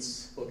areas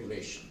means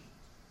population.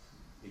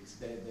 It's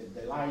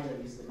the lighter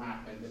is the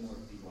map, and the more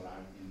people are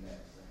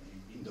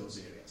in those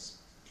areas.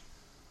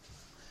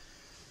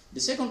 The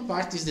second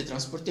part is the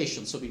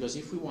transportation. So because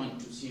if we want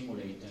to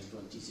simulate and to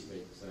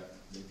anticipate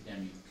the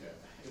epidemic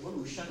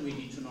evolution, we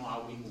need to know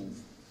how we move.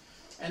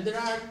 And there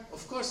are,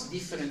 of course,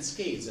 different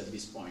scales at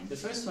this point. The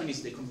first one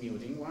is the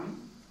commuting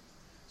one.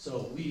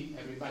 So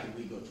everybody,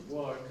 we go to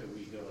work,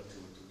 we go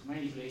to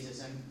many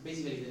places, and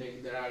basically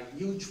there are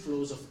huge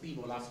flows of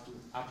people up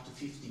to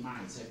 50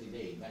 miles every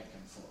day, back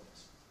and forth.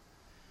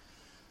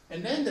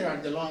 And then there are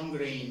the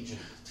long-range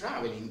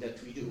traveling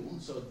that we do.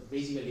 So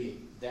basically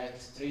that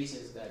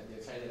traces that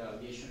the Federal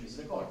Aviation is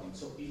recording.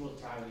 So people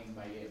traveling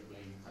by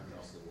airplane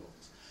across the world.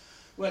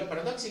 Well,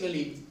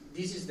 paradoxically,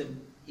 this is the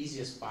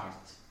easiest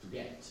part to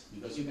get,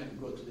 because you can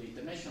go to the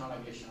International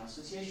Aviation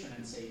Association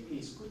and say,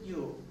 please, could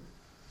you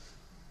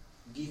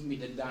give me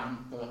the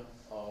dump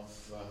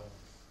of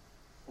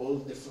all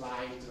the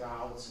flight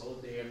routes, all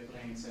the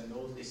airplanes, and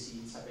all the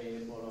seats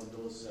available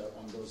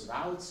on those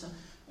routes?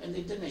 And the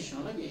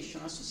International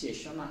Aviation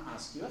Association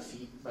asks you a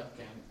fee, but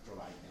can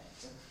provide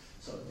that.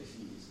 So the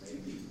fee is very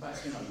big, but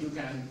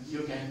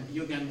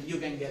you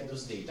can get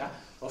those data.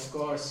 Of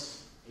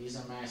course, it's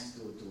a mess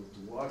to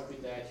work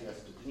with that. You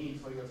have to clean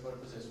for your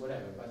purposes,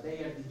 whatever. But they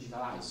are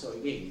digitalized, so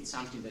again, it's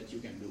something that you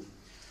can do.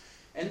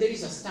 And there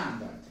is a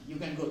standard. You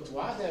can go to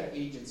other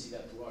agency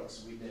that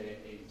works with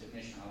the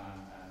International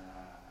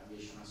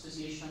Aviation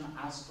Association,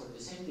 ask for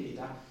the same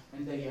data,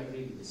 and they are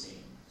really the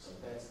same. So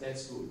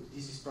that's good.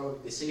 This is probably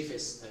the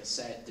safest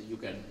set you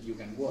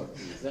can work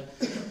with,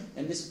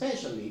 and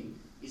especially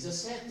is a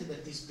set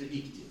that is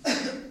predictive,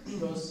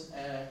 because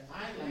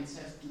airlines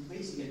have to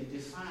basically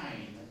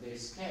define their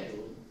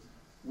schedule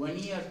 1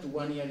 year to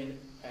 1 year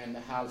and a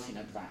half in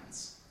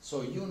advance.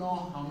 So you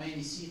know how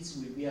many seats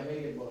will be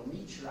available on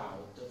each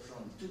route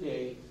from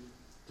today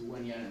to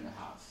 1 year and a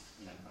half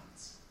in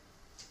advance.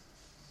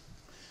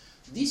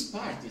 This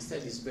part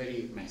instead is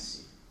very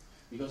messy,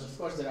 because of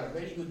course there are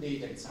very good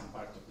data in some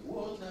part of the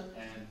world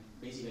and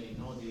basically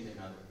no data in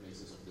other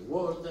places of the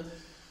world.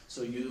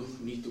 So you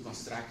need to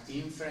construct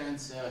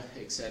inference,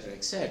 etc.,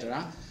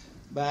 etc.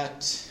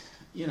 But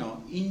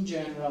in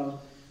general,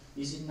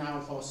 is it now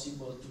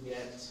possible to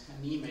get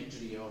an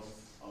imagery of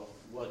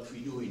what we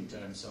do in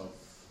terms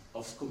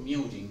of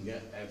commuting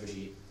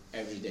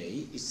every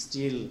day? It's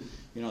still,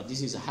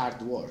 this is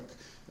hard work.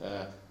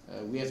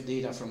 We have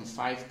data from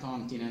 5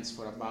 continents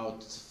for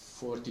about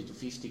 40 to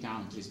 50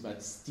 countries,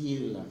 but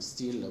still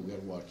we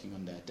are working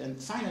on that.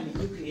 And finally,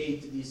 you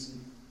create this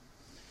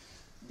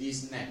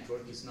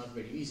network. It's not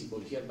very visible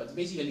here, but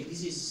basically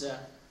this is a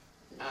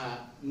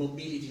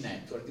mobility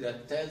network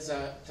that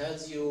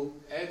tells you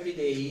every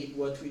day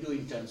what we do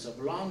in terms of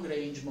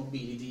long-range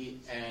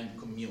mobility and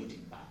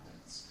commuting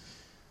patterns.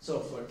 So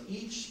for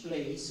each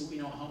place, we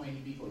know how many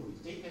people will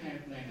take an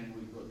airplane and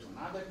will go to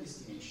another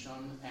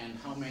destination, and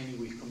how many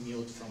will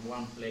commute from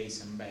one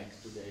place and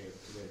back to their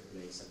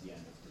place at the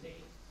end of the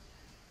day.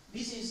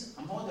 This is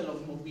a model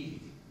of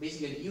mobility.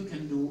 Basically, you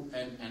can do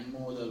and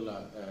model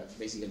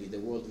basically the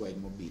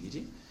worldwide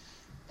mobility,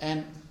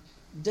 and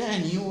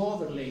then you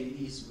overlay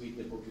this with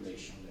the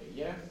population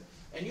layer,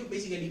 and you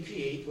basically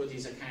create what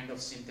is a kind of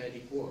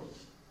synthetic world.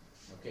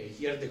 Okay,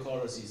 here the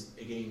colors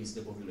is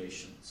the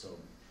population. So,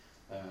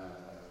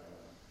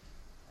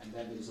 and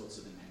then there is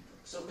also the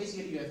network. So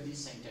basically, you have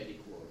this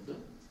synthetic world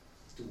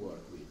to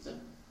work with,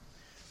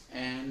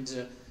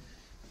 and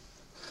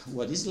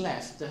what is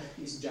left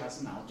is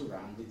just now to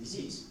run the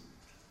disease.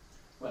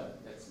 Well,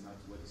 that's not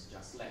what is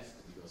just left,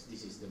 because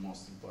this is the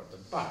most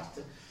important part.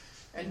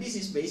 And this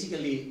is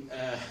basically,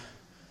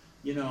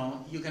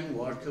 you can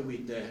work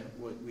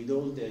with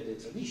all the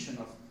tradition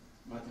of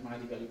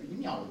mathematical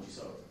epidemiology.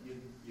 So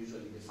you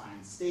usually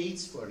define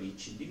states for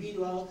each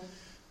individual.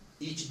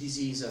 Each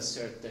disease has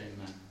certain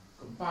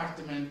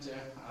compartment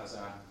as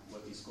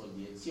what is called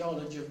the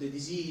etiology of the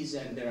disease,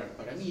 and there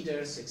are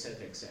parameters,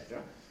 etc., etc.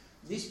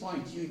 At this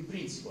point, you, in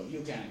principle,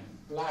 you can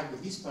plug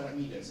these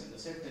parameters and a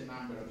certain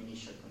number of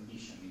initial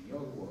conditions in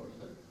your world,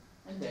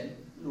 and then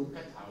look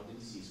at how the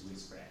disease will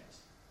spread.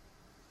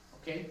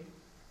 Okay?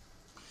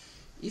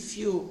 If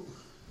you,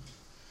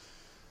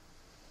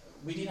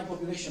 within a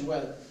population,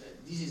 well,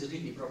 this is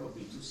really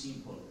probably too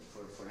simple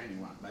for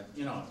anyone, but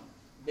you know,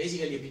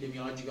 basically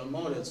epidemiological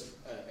models,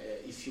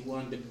 if you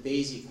want the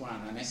basic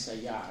one, an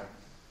SIR,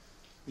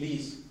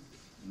 please,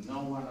 no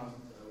one of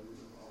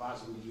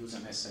us will use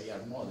an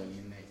SIR model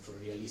for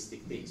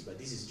realistic things, but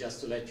this is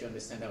just to let you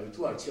understand how it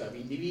works. You have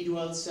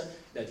individuals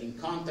that in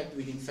contact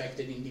with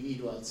infected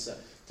individuals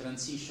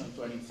transition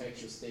to an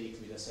infectious state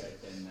with a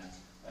certain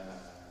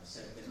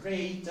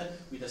rate.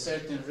 With a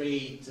certain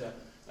rate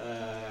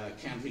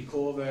can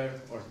recover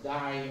or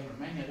die or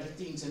many other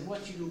things, and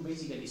what you do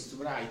basically is to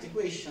write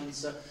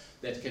equations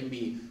that can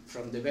be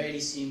from the very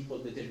simple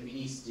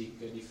deterministic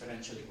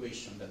differential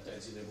equation that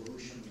tells you the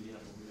evolution within a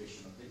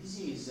population of the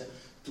disease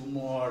to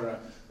more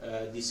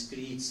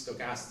discrete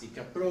stochastic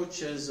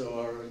approaches,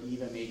 or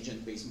even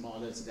agent-based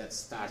models that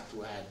start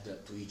to add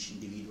to each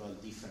individual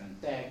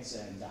different tags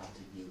and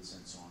attributes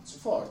and so on and so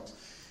forth.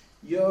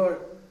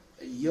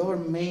 Your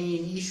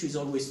main issue is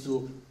always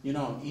to, you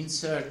know,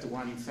 insert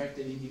one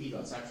infected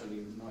individual, it's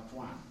actually not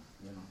one,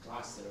 you know,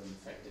 cluster of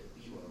infected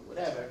people or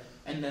whatever,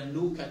 and then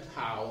look at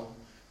how,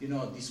 you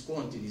know, these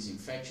quantities,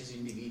 infectious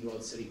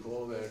individuals,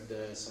 recovered,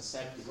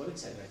 susceptible,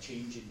 etc.,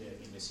 change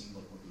in the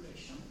single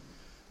population.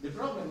 The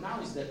problem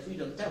now is that we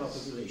don't have a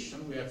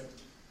population, we have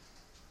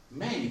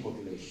many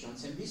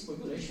populations, and these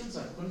populations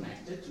are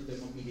connected to the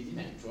mobility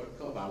network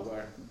of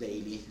our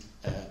daily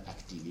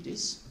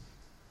activities.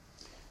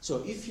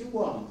 So if you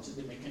want,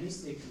 the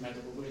mechanistic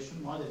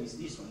metapopulation model is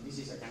this one. This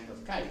is a kind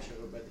of caricature,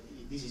 but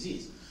this is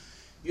it.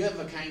 You have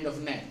a kind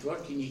of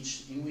network in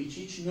which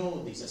each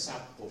node is a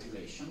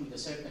subpopulation with a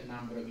certain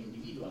number of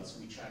individuals,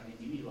 which are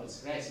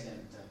individuals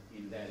resident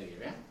in that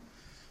area.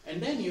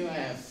 And then you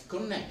have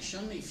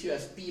connection if you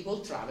have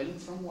people traveling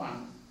from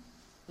one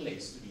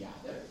place to the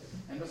other.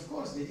 And of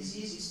course, the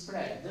disease is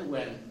spread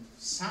when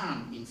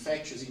some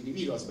infectious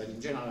individuals, but in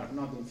general are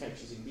not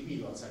infectious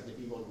individuals, are the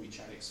people which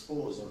are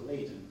exposed or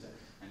latent,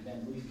 and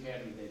then will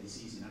carry the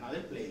disease in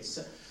another place,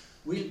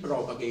 will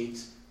propagate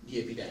the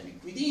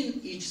epidemic. Within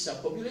each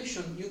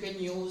subpopulation, you can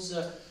use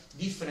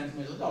different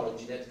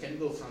methodology that can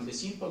go from the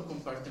simple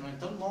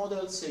compartmental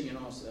models, you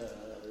know,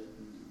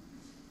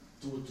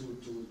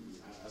 to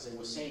as I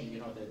was saying, you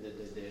know,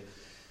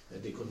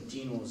 the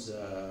continuous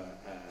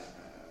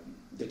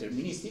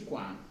deterministic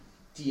one,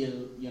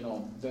 till, you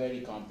know,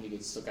 very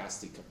complicated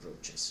stochastic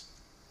approaches.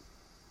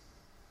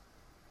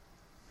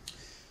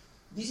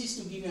 This is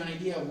to give you an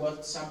idea of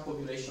what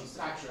subpopulation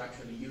structure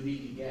actually you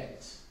really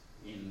get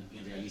in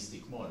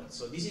realistic models.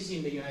 So this is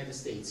in the United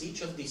States.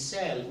 Each of these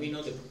cells, we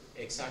know the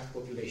exact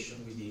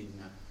population within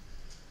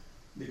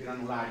the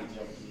granularity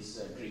of this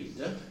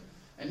grid.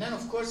 And then,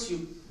 of course,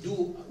 you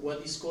do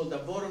what is called a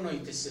Voronoi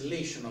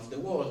tessellation of the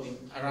world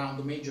around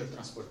the major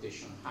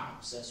transportation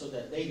hubs, so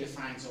that they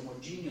define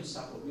homogeneous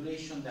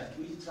subpopulation that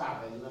will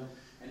travel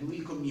and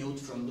will commute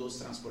from those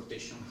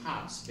transportation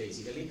hubs,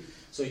 basically.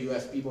 So you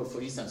have people,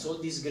 for instance, all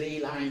these gray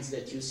lines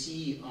that you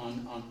see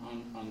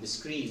on the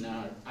screen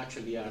are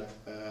actually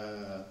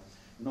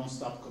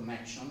non-stop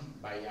connection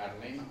by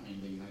airline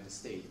in the United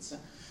States.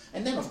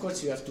 And then, of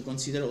course, you have to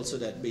consider also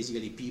that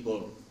basically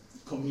people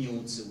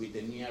commutes with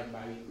the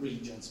nearby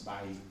regions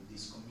by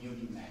this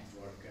commuting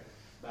network.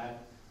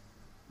 But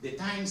the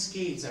time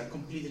scales are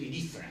completely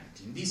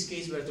different. In this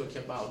case, we are talking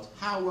about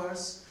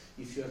hours.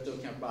 If you are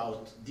talking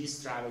about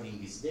this traveling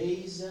these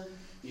days,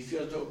 if you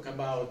are talking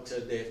about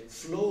the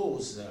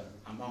flows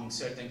among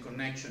certain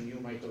connections,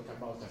 you might talk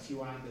about a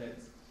few hundred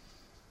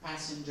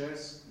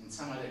passengers. In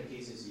some other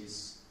cases,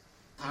 it's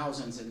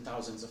thousands and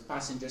thousands of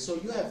passengers. So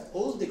you have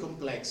all the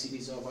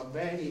complexities of a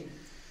very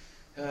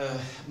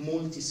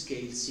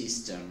multi-scale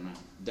system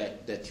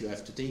that you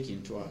have to take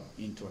into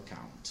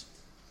account.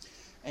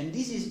 And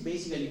this is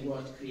basically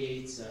what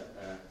creates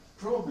a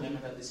problem,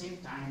 and at the same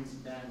time,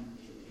 then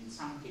in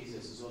some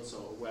cases is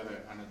also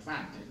whether an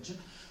advantage,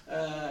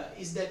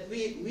 is that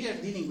we are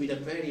dealing with a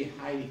very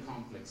highly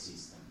complex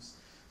systems.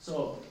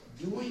 So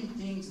doing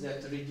things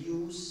that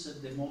reduce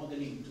the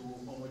modeling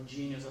to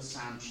homogeneous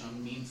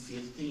assumption, mean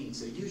field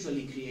things,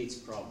 usually creates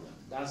problem,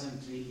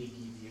 doesn't really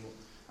give you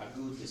a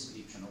good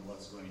description of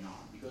what's going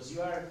on, because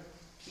you are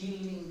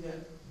killing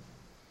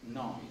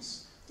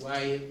noise.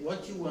 While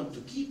what you want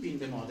to keep in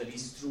the model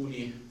is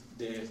truly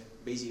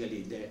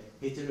basically the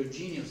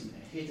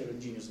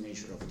heterogeneous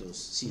nature of those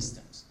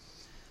systems.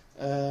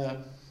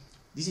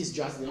 This is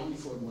just the only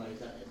formula.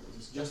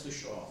 It's just to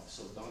show off,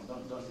 so don't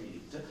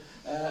read it.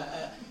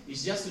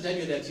 It's just to tell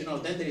you that, you know,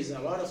 then there is a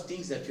lot of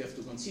things that you have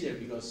to consider,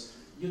 because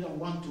you don't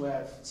want to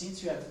have,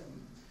 since you have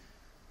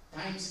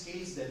time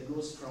scales that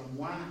goes from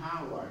 1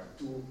 hour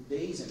to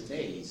days and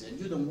days, and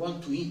you don't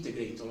want to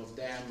integrate all of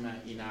them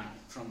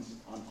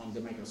on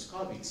the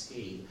microscopic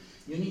scale,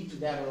 you need to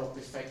develop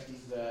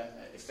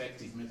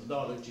effective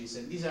methodologies.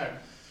 And these are,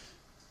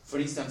 for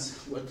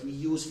instance, what we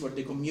use for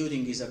the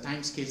commuting is a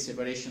time scale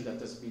separation that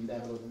has been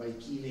developed by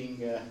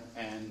Keeling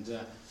and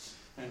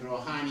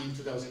Rouhani in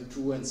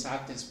 2002, and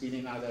Sattenspiel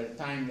in other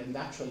time, and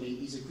actually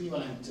is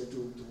equivalent to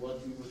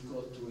what we would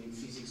call in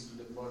physics to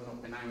the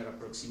Born-Oppenheimer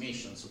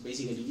approximation. So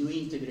basically you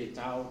integrate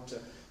out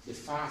the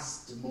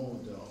fast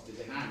mode of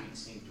the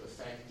dynamics into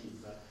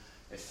effective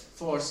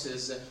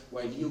forces,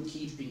 while you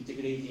keep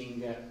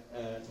integrating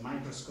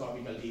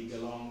microscopically the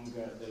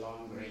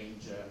long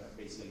range,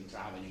 basically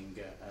traveling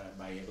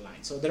by a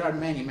line. So there are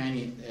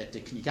many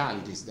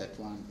technicalities that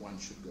one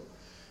should go.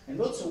 And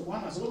also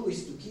one has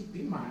always to keep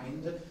in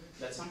mind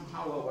that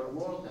somehow our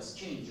world has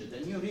changed,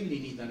 and you really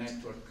need a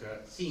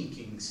network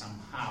thinking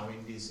somehow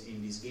in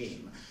this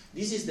game.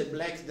 This is the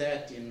Black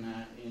Death in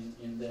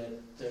the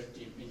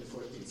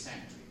 14th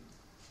century.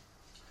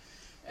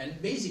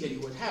 And basically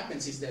what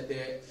happens is that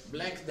the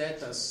Black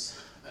Death has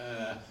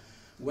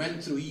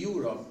went through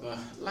Europe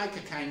like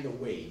a kind of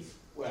wave.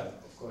 Well,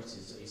 of course,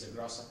 it's a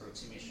gross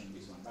approximation,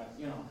 this one, but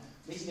you know,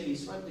 basically it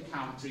swept the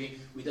country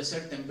with a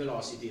certain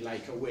velocity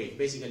like a wave.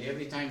 Basically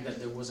every time that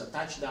there was a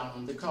touchdown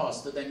on the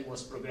coast, then it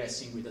was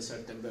progressing with a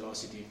certain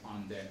velocity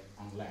on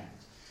land.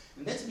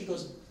 And that's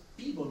because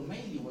people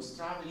mainly was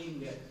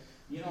traveling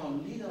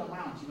little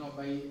amount,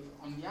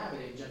 on the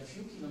average a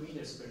few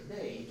kilometers per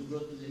day to go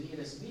to the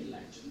nearest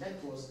village. And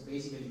that was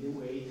basically the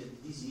way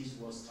that disease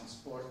was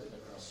transported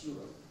across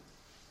Europe.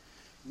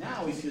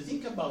 Now, if you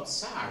think about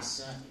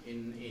SARS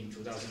in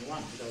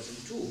 2001,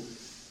 2002,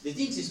 the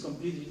things is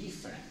completely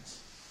different.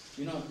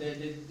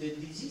 The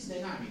disease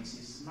dynamics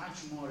is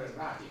much more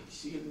erratic.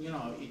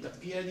 It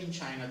appeared in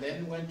China,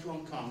 then went to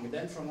Hong Kong,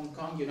 then from Hong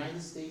Kong,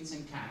 United States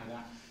and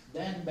Canada,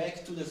 then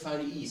back to the Far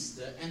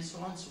East, and so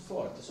on and so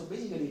forth. So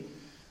basically,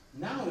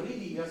 now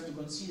really you have to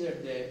consider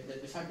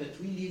the fact that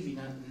we live in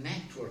a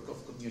network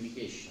of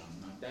communication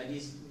that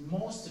is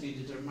mostly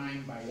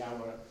determined by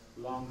our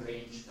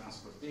long-range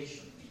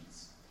transportation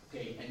needs.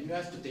 Okay, and you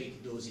have to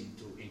take those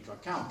into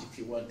account if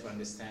you want to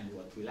understand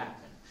what will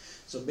happen.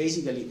 So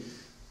basically,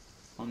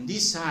 on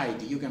this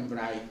side, you can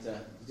write the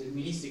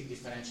deterministic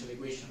differential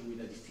equation with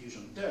a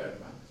diffusion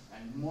term,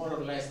 and more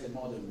or less the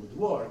model would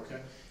work.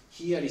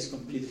 Here is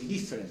completely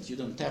different. You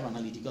don't have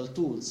analytical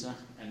tools,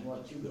 and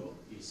what you go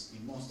is,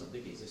 in most of the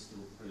cases,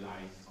 to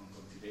rely on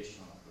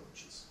computational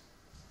approaches.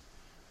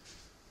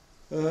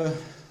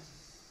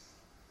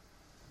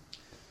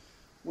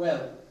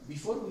 Well,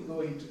 before we go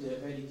into the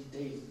very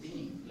detailed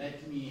thing,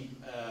 let me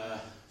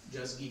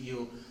just give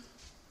you,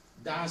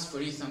 does,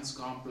 for instance,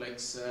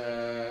 complex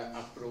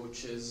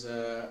approaches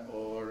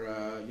or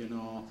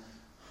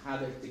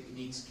other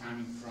techniques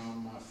coming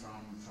from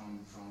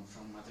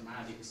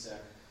mathematics,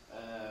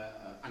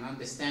 an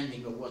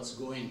understanding of what's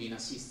going in a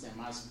system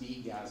as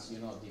big as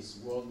this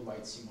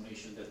worldwide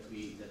simulation that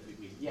we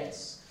build?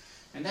 Yes.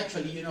 And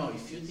actually,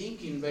 if you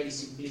think in very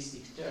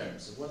simplistic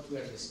terms, what we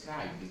are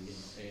describing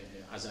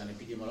as an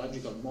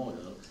epidemiological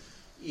model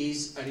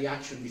is a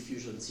reaction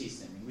diffusion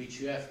system in which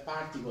you have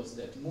particles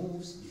that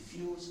moves,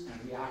 diffuse,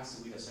 and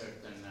reacts with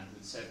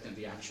certain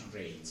reaction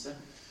rates.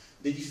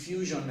 The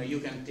diffusion, you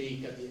can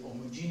take the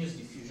homogeneous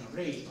diffusion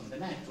rate on the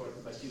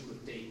network, but you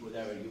could take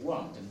whatever you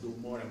want and do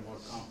more and more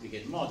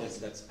complicated models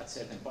that at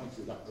certain point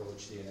would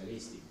approach the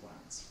realistic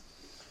ones.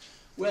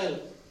 Well,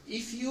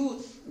 if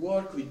you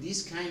work with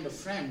this kind of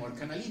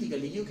framework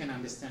analytically, you can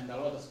understand a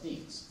lot of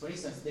things. For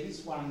instance, there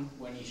is one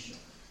issue.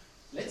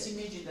 Let's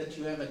imagine that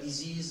you have a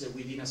disease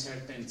within a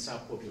certain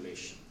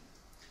subpopulation.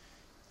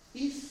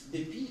 If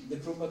the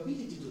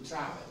probability to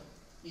travel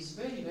is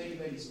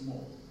very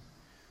small,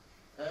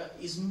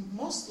 is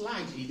most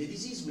likely the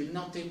disease will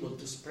not be able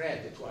to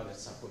spread to other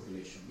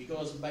subpopulation,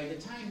 because by the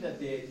time that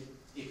the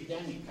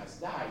epidemic has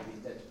died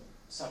in that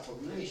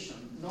subpopulation,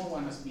 no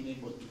one has been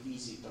able to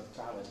visit or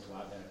travel to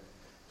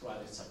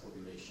other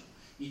subpopulation.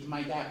 It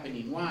might happen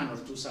in one or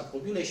two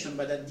subpopulations,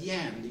 but at the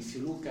end, if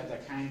you look at a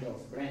kind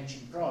of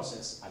branching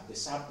process at the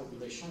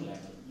subpopulation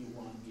level, you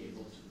won't be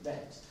able to do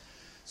that.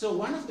 So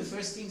one of the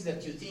first things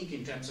that you think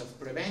in terms of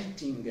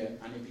preventing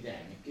an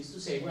epidemic is to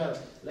say, well,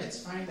 let's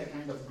find a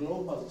kind of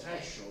global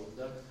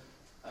threshold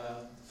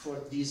for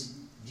this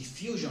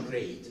diffusion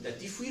rate,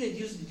 that if we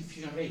reduce the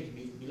diffusion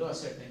rate below a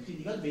certain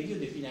critical value,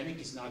 the epidemic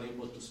is not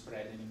able to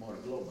spread anymore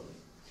globally.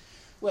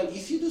 Well,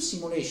 if you do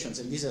simulations,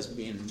 and this has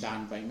been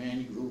done by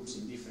many groups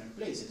in different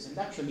places, and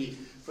actually,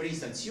 for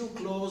instance, you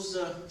close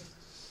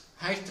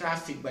high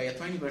traffic by a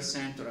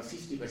 20% or a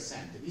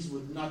 50%, this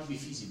would not be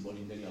feasible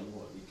in the real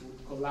world. It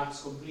would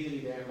collapse completely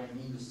the airline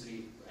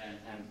industry,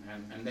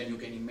 and then you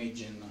can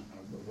imagine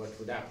what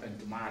would happen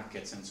to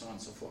markets and so on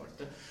and so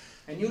forth.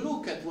 And you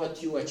look at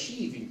what you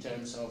achieve in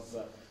terms of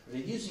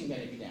reducing an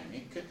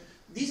epidemic.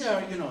 These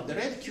are, the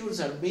red curves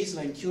are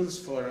baseline curves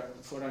for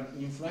an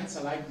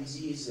influenza-like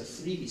disease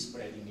freely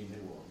spreading in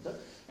the world.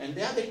 And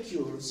the other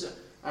curves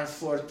are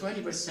for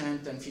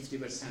 20% and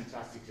 50%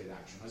 traffic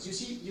reduction. As you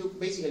see, you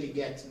basically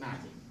get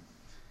nothing.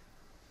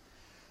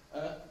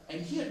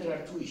 And here there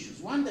are two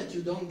issues. One, that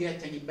you don't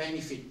get any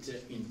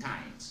benefit in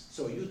times.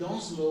 So you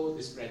don't slow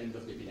the spreading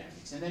of the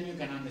epidemics. And then you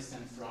can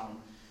understand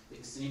from the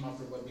extreme of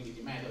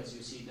probability methods,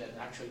 you see that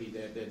actually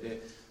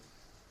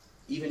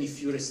even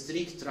if you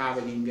restrict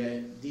traveling,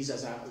 this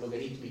has a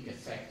logarithmic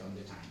effect on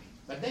the timing.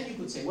 But then you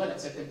could say, well, at a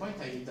certain point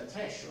I hit a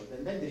threshold,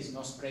 and then there is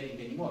no spreading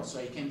anymore, so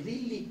I can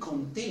really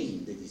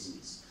contain the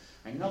disease.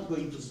 I'm not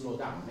going to slow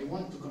down. I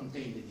want to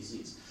contain the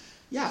disease.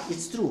 Yeah,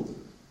 it's true.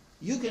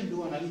 You can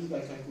do analytical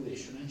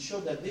calculation and show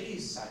that there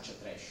is such a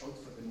threshold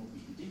for the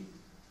mobility,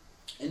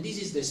 and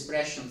this is the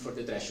expression for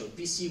the threshold.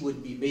 PC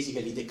would be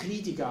basically the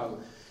critical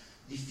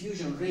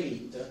diffusion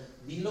rate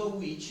below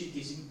which it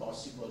is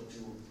impossible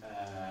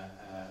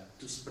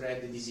to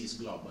spread the disease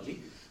globally.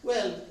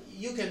 Well,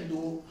 you can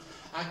do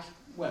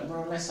more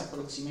or less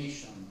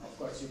approximation. Of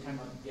course, you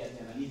cannot get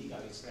an analytical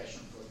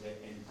expression for the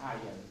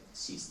entire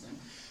system.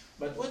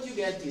 But what you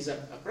get is an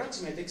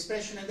approximate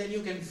expression, and then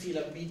you can fill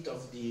a bit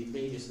of the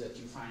values that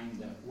you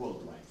find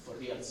worldwide for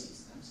real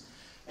systems.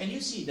 And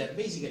you see that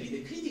basically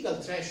the critical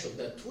threshold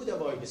that would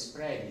avoid the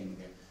spreading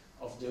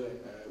of the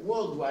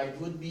worldwide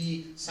would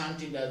be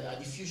something that a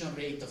diffusion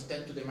rate of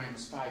 10 to the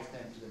minus 5,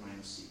 10 to the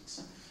minus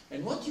 6.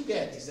 And what you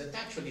get is that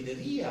actually the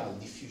real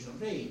diffusion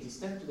rate is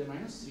 10 to the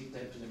minus 3,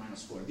 10 to the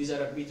minus 4. These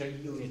are arbitrary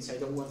units. I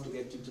don't want to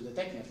get into the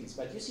technical things,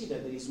 but you see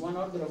that there is one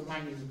order of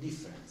magnitude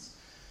difference.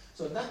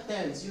 So that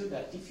tells you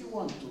that if you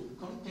want to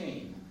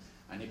contain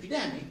an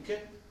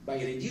epidemic by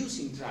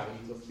reducing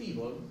traveling of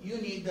people, you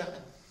need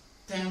a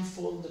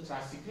tenfold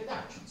traffic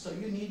reduction. So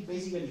you need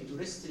basically to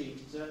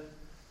restrict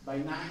by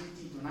 90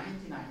 to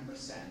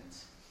 99%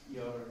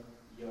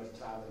 your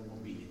travel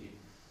mobility.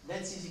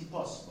 That is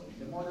impossible. In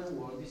the modern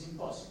world, it's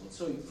impossible.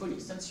 So, for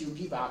instance, you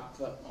give up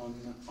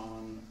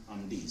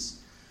on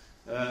this.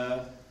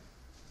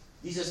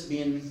 This has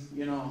been,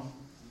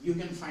 you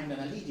can find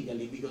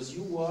analytically because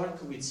you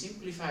work with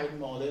simplified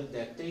model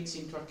that takes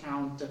into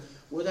account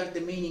what are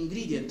the main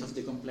ingredients of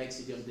the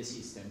complexity of the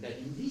system. That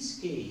in this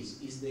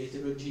case is the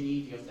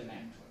heterogeneity of the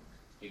network.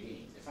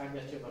 Again, the fact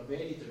that you have a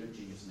very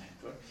heterogeneous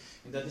network,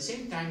 and at the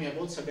same time you have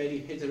also very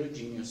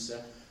heterogeneous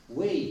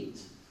weight,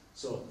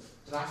 so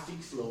traffic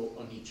flow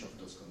on each of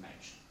those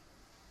connections.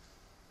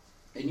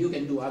 And you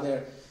can do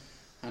other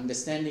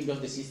understanding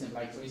of the system,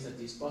 like for instance,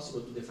 it's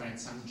possible to define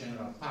some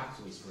general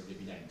pathways for the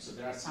epidemic. So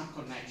there are some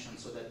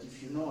connections so that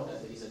if you know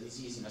that there is a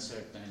disease in a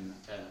certain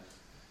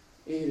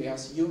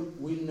areas, you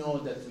will know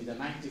that with a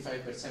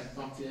 95%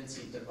 confidence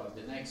interval,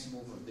 the next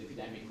move of the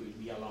epidemic will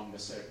be along a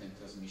certain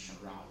transmission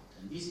route.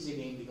 And this is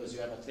again because you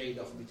have a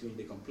trade-off between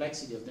the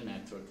complexity of the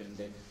network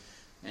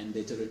and the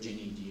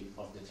heterogeneity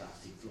of the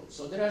traffic flow.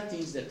 So there are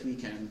things that we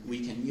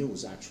can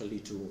use actually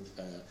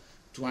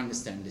to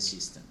understand the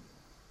system.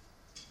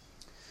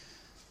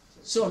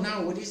 So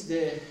now, what is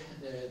the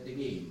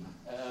game?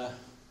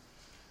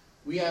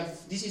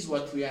 This is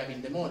what we have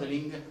in the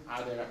modeling.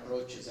 Other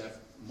approaches have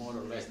more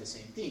or less the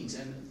same things,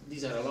 and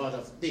these are a lot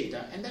of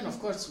data. And then, of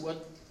course,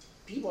 what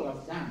people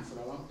have done for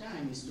a long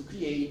time is to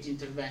create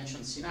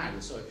intervention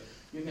scenarios. So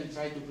you can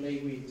try to play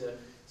with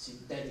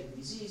synthetic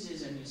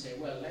diseases, and you say,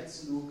 well,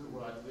 let's look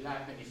what will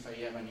happen if I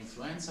have an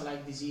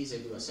influenza-like disease. I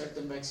do a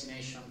certain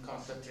vaccination,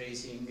 contact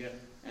tracing,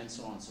 and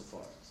so on and so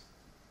forth.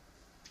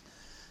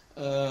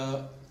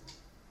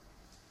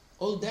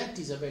 All that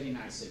is a very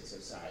nice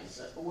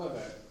exercise.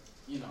 However,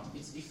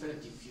 it's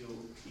different if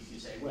you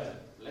say, well,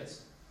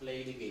 let's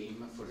play the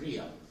game for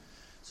real.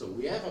 So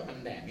we have a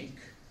pandemic,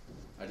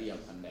 a real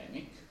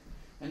pandemic,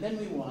 and then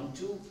we want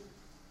to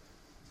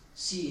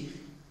see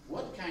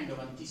what kind of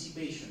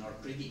anticipation or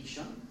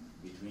prediction,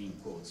 between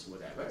quotes,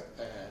 whatever,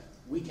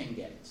 we can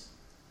get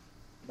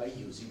by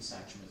using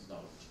such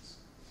methodologies.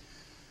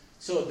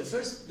 So the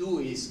first do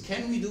is,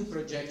 can we do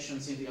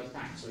projections in real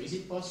time? So is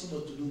it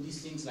possible to do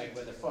these things like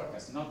weather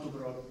forecast, not to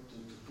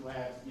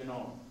have,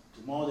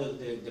 to model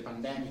the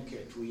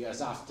pandemic 2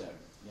 years after,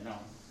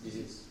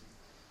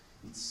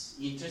 it's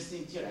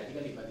interesting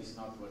theoretically, but it's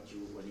not what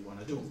you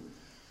want to do.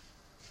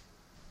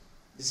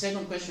 The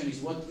second question is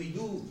what we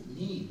do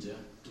need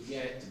to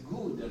get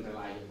good and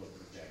reliable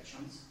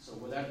projections. So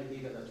what are the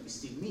data that we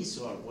still miss,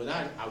 or what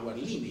are our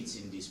limits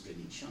in these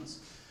predictions?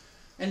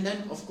 And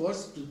then, of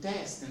course, to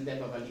test and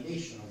have a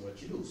validation of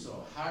what you do.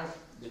 So are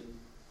the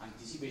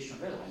anticipation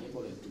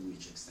reliable and to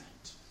which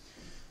extent?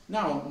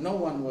 Now, no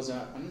one was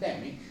a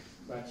pandemic,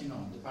 but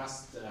the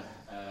past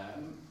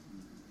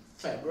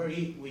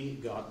February we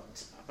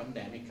got a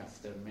pandemic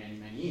after many,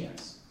 many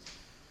years.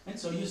 And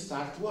so you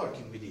start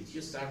working with it,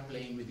 you start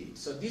playing with it.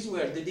 So these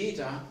were the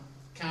data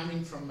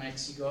coming from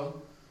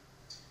Mexico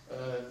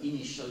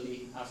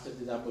initially after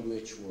the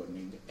WHO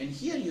warning. And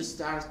here you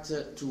start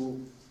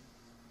to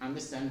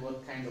understand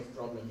what kind of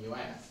problem you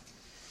have.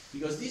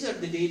 Because these are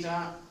the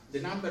data, the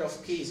number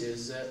of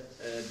cases,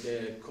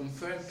 the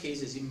confirmed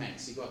cases in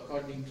Mexico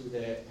according to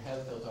the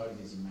health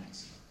authorities in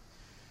Mexico.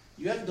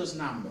 You have those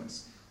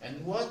numbers.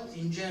 And what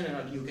in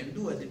general you can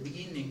do at the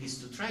beginning is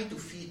to try to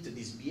fit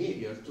this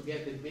behavior to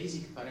get the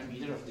basic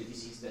parameter of the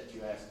disease that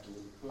you have to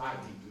plug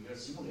into your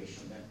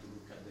simulation, then to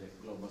look at the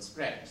global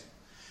spread.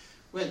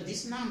 Well,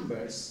 these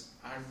numbers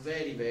are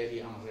very,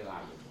 very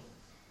unreliable.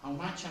 How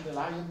much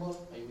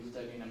unreliable, I will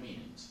tell you in a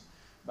minute.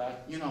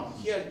 But, you know,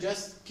 here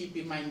just keep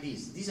in mind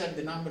this. These are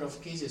the number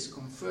of cases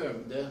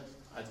confirmed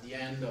at the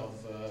end of,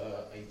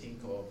 I think,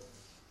 of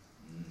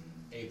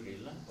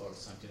April or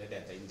something like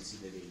that. I will see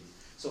the date.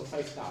 So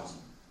 5,000,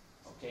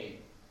 okay?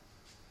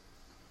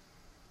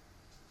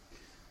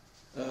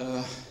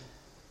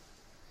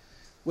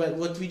 Well,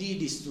 what we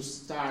did is to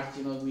start,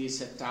 you know, we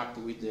set up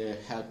with the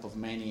help of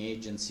many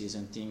agencies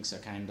and things a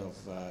kind of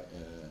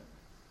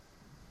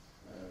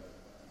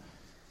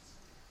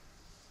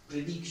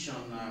prediction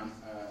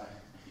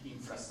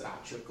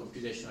infrastructure,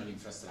 computational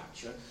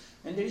infrastructure,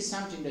 and there is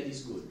something that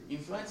is good.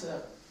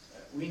 Influenza,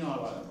 we know a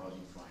lot about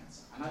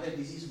influenza. Another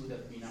disease would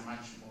have been a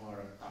much more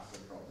tougher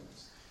problem.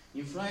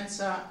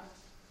 Influenza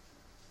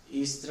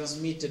is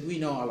transmitted, we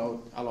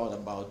know a lot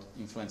about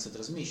influenza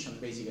transmission,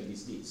 basically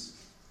it's this.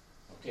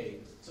 Okay,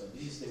 so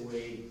this is the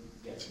way,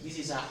 yes, this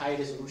is a high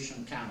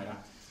resolution camera.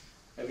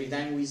 Every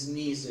time we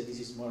sneeze, this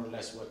is more or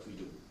less what we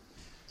do.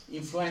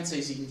 Influenza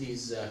is in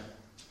these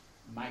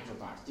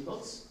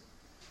microparticles.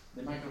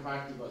 The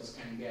microparticles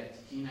can get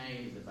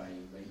inhaled by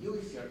you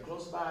if you're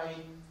close by.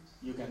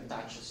 You can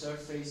touch a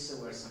surface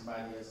where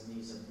somebody has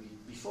sneezed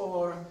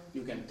before.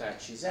 You can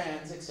touch his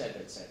hands,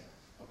 etc., etc.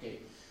 Okay,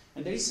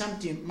 and there is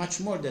something much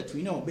more that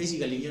we know.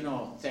 Basically, you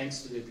know,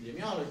 thanks to the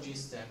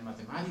epidemiologists and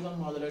mathematical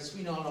modelers,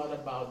 we know a lot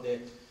about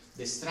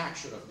the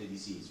structure of the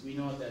disease. We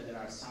know that there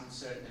are some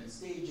certain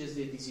stages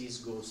the disease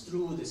goes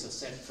through,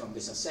 from the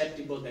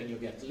susceptible, then you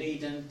get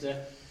latent,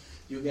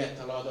 you get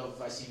a lot of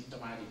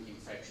asymptomatic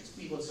infectious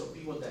people, so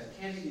people that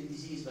carry the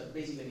disease, but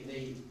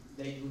basically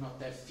they do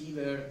not have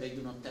fever, they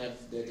do not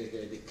have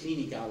the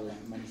clinical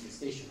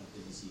manifestation of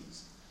the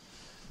disease.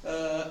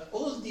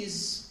 All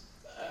this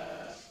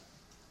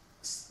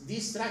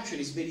structure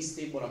is very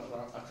stable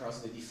across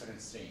the different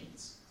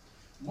strains.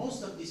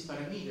 Most of these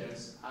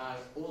parameters are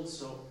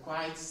also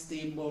quite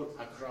stable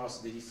across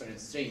the different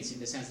strains, in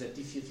the sense that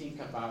if you think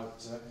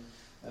about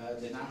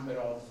the number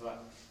of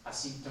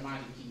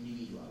asymptomatic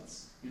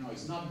individuals, you know,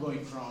 it's not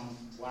going from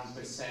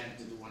 1%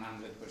 to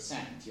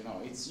 100%, you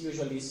know, it's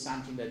usually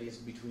something that is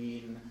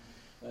between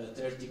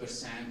 30% to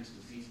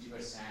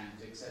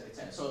 50%, etc.,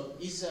 etc. So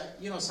it's,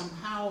 you know,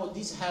 somehow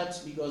this helps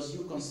because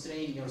you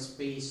constrain your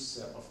space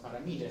of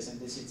parameters and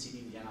the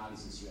sensitivity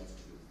analysis you have to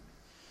do.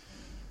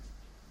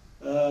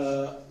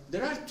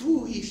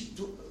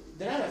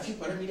 There are a few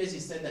parameters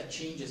instead that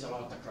changes a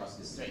lot across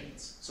the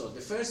strains. So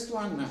the first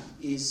one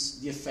is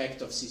the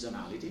effect of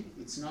seasonality.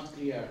 It's not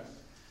clear.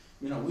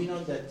 You know, we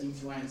know that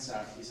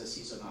influenza is a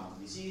seasonal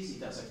disease.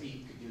 It has a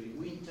peak during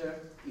winter.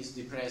 It's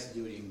depressed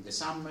during the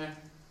summer.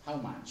 How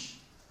much?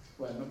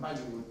 Well,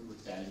 nobody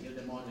would tell you.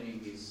 The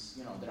modeling is,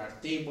 you know, there are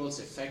tables,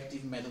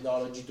 effective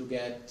methodology to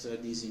get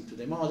this into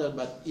the model,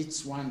 but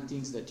it's one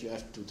thing that you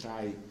have to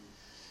try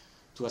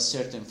to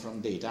ascertain from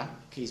data,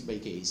 case by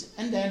case.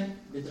 And then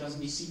the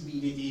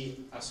transmissibility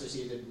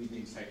associated with the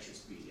infectious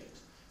period.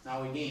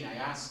 Now again,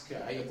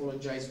 I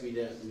apologize with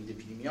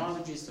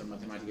epidemiologists or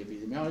mathematical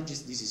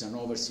epidemiologists, this is an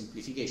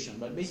oversimplification,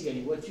 but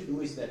basically what you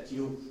do is that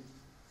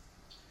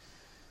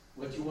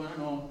what you want to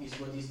know is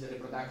what is the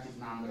reproductive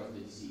number of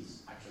the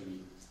disease. Actually,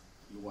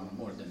 you want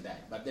more than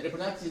that. But the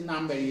reproductive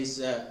number is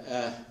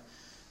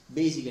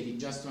basically,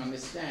 just to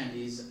understand,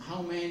 is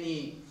how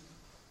many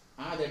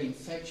other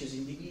infectious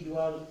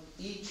individual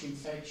each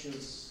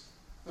infectious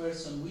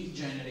person will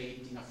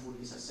generate in a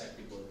fully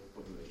susceptible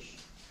population.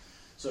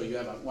 So you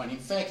have one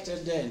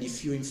infected, and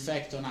if you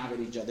infect on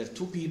average other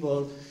 2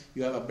 people,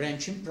 you have a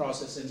branching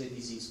process and the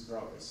disease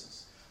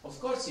progresses. Of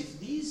course, if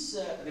this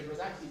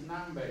reproductive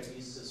number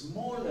is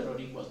smaller or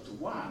equal to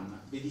 1,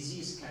 the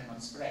disease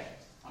cannot spread.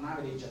 On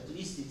average, at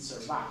least it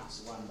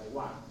survives one by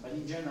one, but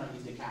in general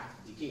it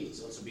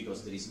decays, also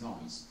because there is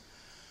noise.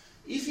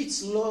 If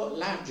it's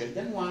larger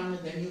than 1,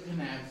 then you can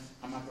have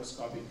a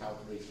macroscopic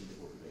outbreak in the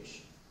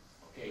population.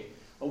 Okay?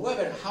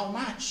 However, how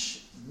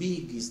much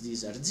big is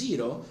this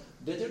R0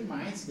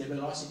 determines the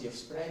velocity of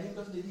spreading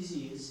of the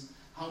disease,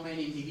 how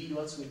many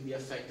individuals will be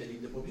affected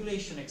in the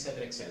population,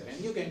 etc., etc.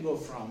 And you can go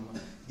from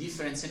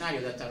different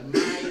scenarios that are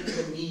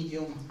mild,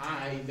 medium,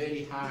 high,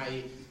 very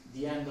high,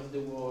 the end of the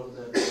world,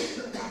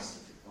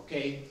 catastrophe.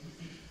 Okay?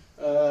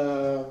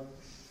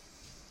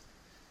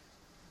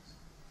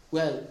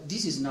 Well,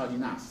 this is not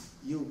enough.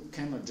 You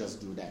cannot just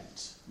do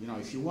that. You know,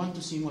 if you want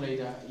to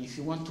simulate, if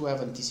you want to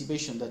have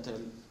anticipation that are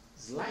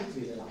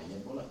slightly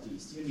reliable, at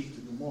least, you need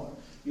to do more.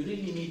 You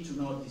really need to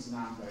know this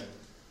number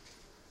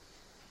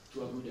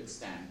to a good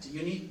extent.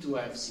 You need to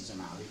have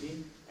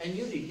seasonality, and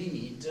you really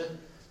need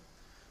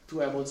to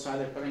have also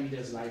other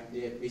parameters like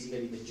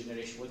basically the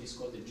generation, what is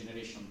called the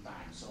generation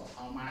time. So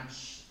how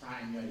much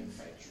time you are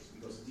infectious,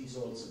 because these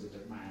also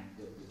determine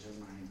the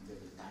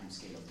time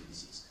scale of the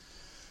disease.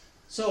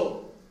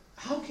 So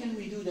how can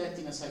we do that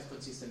in a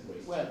self-consistent way?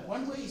 Well,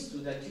 one way is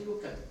that you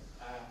look at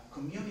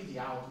community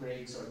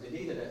outbreaks or the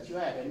data that you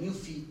have, and you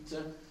fit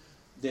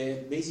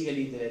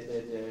basically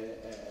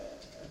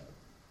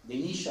the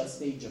initial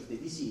stage of the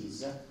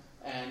disease,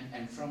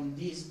 and from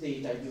this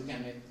data you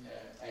can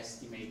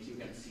estimate, you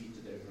can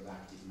fit the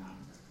reproductive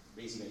number,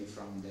 basically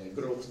from the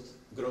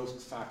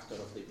growth factor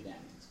of the epidemic.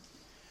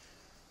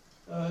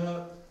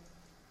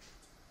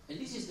 And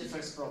this is the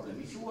first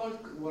problem. If you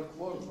work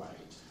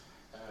worldwide,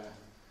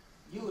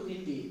 you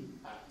really,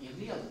 in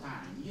real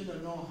time, you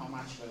don't know how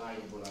much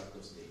reliable are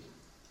those data.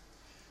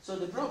 So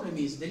the problem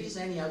is, there is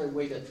any other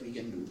way that we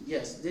can do?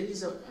 Yes, there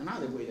is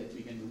another way that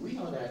we can do. We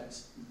know that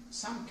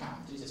some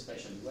countries,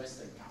 especially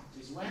Western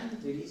countries, when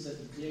there is a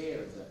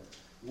declared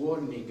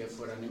warning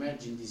for an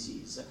emerging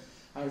disease,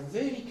 are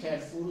very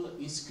careful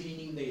in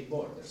screening their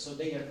borders. So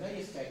they are very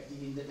effective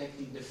in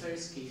detecting the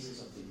first cases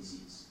of the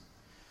disease.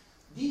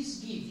 These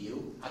give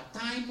you a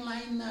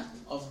timeline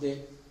of the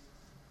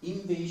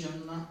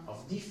invasion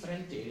of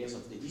different areas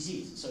of the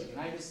disease. So the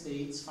United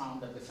States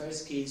found that the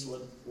first case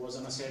was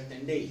on a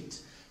certain date,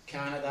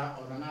 Canada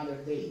on another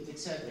date,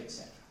 etc.,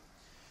 etc.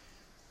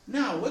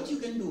 Now, what you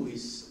can do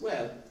is,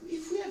 well,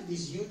 if we have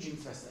this huge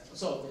infrastructure,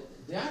 so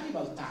the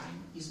arrival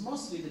time is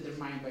mostly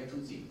determined by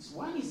two things.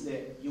 One is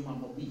the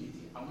human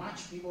mobility, how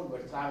much people were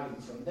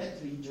traveling from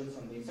that region,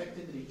 from the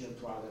infected region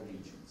to other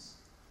regions.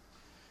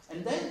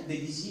 And then the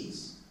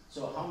disease,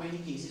 so how many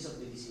cases of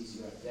the disease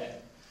you have there.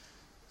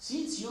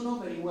 Since you know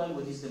very well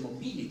what is the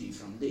mobility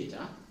from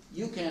data,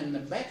 you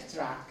can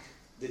backtrack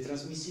the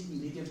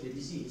transmissibility of the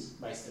disease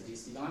by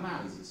statistical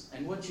analysis.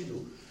 And what you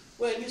do?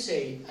 Well, you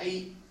say,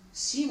 I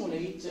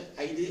simulate,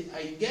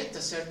 I get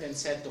a certain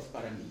set of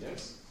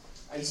parameters,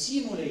 I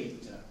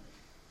simulate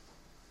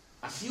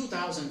a few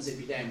thousand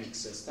epidemics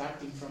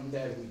starting from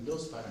there with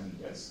those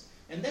parameters,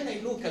 and then I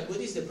look at what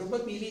is the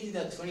probability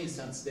that, for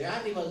instance, the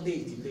arrival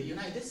date in the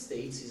United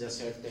States is a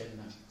certain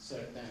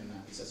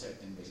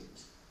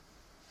date.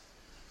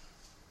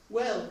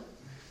 Well,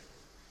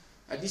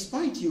 at this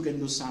point you can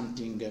do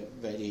something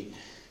very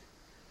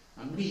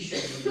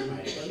ambitious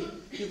numerically.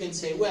 You can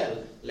say,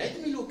 well, let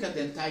me look at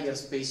the entire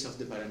space of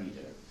the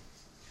parameter.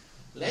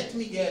 Let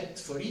me get,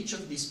 for each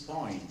of these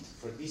points,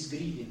 for this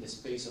grid in the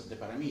space of the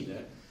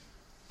parameter,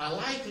 a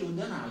likelihood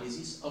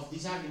analysis of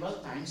these arrival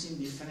times in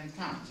different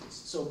countries.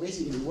 So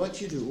basically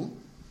what you do,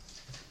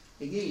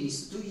 again,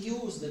 is to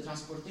use the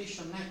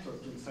transportation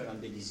network to infer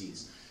on the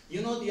disease.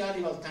 You know the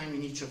arrival time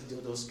in each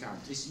of those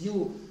countries.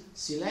 You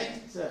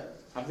select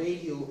a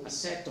value, a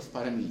set of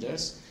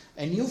parameters,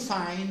 and you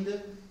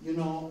find, you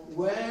know,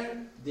 where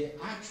the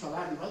actual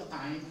arrival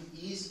time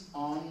is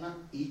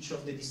on each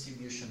of the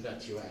distribution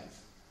that you have.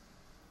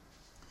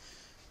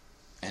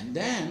 And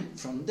then,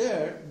 from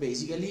there,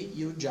 basically,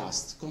 you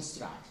just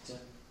construct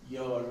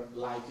your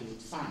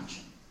likelihood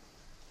function.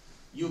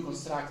 You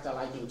construct a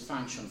likelihood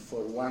function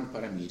for one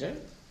parameter,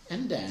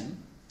 and then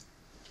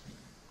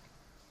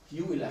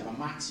you will have a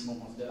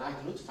maximum of the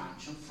likelihood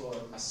function for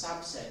a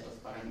subset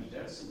of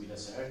parameters with a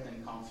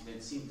certain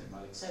confidence interval,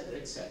 etc.,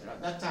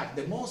 that are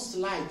the most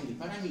likely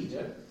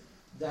parameter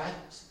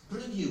that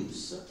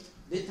produce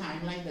the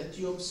timeline that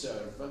you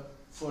observe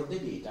for the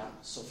data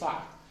so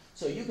far.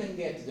 So you can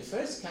get the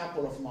first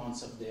couple of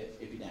months of the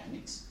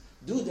epidemics,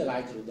 do the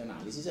likelihood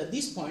analysis. At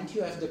this point,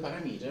 you have the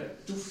parameter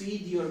to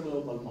feed your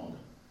global model.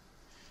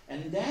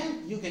 And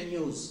then you can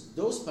use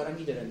those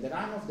parameters and the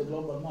run of the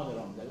global model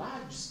on the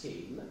large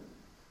scale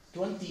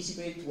to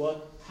anticipate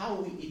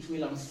how it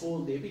will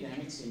unfold the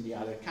epidemics in the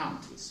other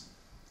countries.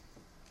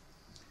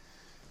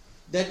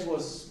 That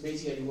was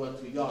basically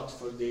what we got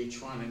for the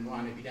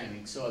H1N1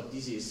 epidemic. So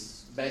this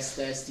is best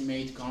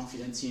estimate,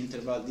 confidence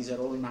interval, these are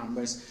all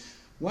numbers.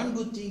 One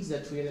good thing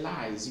that we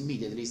realize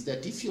immediately is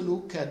that if you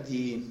look at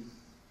the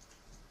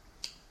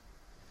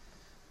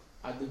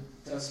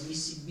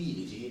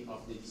transmissibility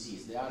of the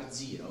disease, the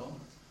R0,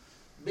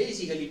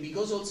 basically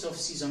because also of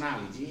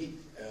seasonality,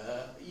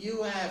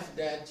 you have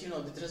that, you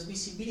know, the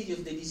transmissibility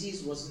of the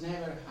disease was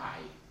never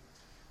high.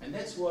 And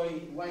that's why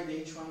the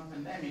H1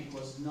 pandemic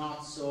was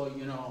not so,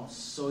 you know,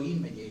 so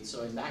immediate.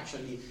 So, and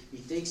actually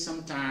it takes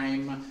some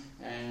time,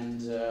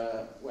 and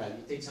well,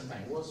 it takes some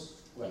time. Well,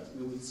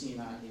 we will see in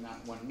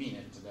 1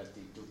 minute that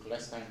it took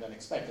less time than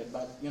expected,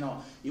 but, you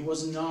know, it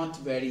was not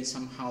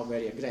somehow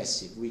very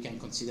aggressive. We can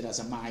consider as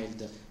a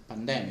mild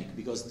pandemic,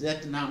 because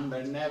that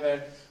number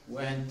never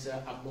went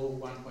above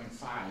 1.5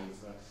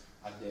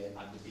 at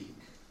the peak.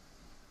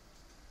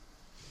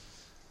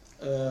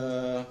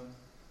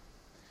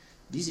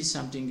 This is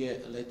something,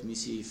 let me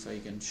see if I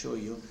can show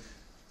you.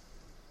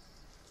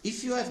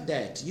 If you have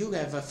that, you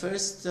have a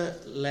first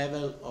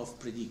level of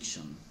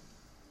prediction.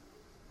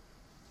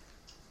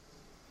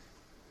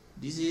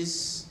 This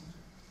is,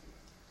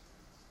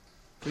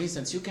 for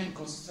instance, you can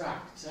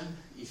construct,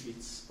 if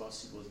it's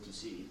possible to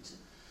see it,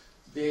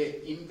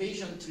 the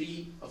invasion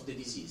tree of the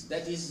disease.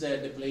 That is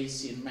the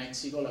place in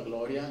Mexico, La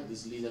Gloria,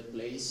 this little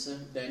place.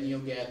 Then you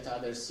get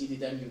other cities,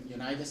 then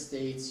United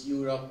States,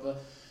 Europe.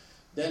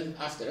 Then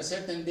after a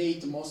certain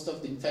date, most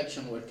of the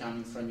infection were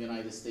coming from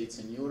United States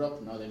and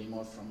Europe, not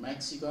anymore from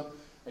Mexico.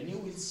 And you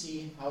will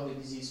see how the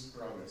disease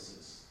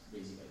progresses,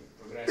 basically,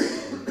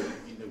 progressively.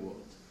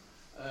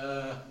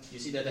 You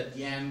see that at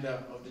the end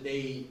of the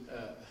day,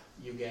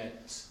 you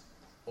get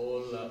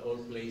all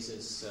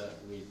places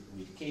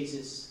with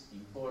cases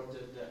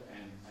imported,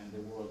 and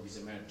the world is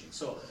emerging.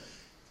 So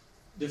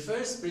the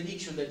first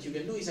prediction that you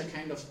can do is a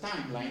kind of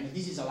timeline.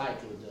 This is a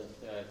likelihood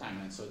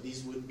timeline. So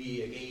this would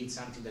be, again,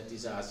 something that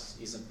is at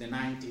the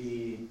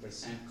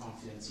 90%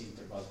 confidence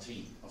interval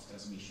tree of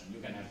transmission. You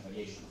can have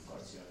variation, of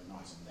course, you have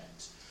noise on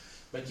that.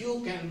 But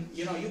you can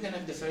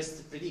have the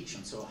first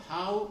prediction. So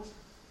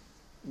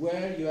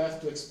where you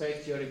have to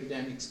expect your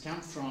epidemics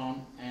come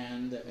from,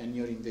 and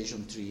your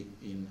invasion tree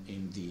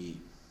in the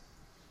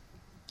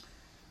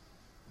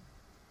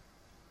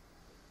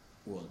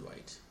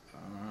worldwide.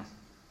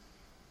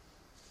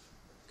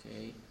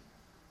 Okay.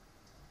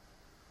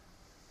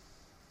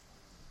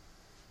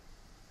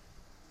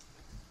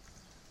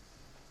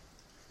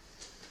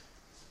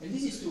 And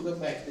this is to go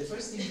back. The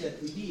first thing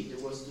that we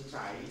did was to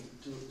try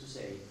to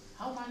say,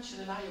 how much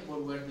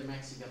reliable were the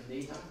Mexican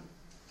data?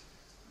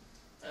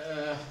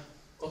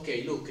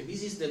 Okay, look,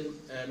 this is the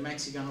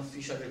Mexican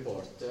official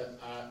report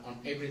on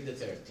April the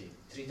 30th,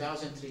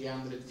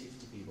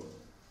 3,350 people.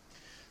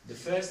 The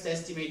first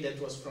estimate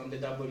that was from the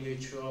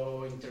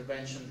WHO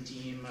intervention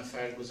team,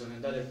 Ferguson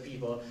and other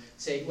people,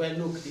 say, well,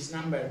 look, this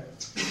number,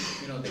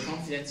 the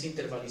confidence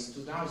interval is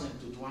 2,000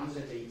 to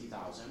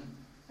 280,000,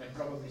 and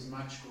probably is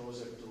much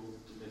closer to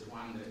the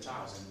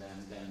 200,000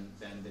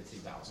 than the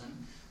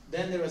 3,000.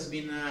 Then there has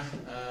been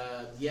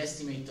the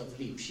estimate of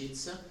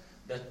Lipschitz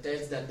that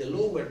tells that the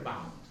lower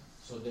bound,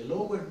 so the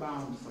lower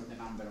bound for the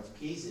number of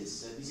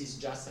cases, this is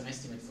just an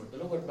estimate for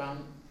the lower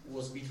bound,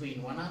 was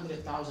between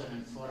 100,000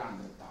 and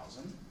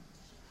 400,000.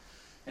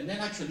 And then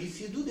actually,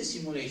 if you do the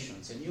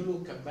simulations and you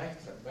look at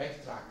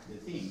backtrack the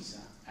things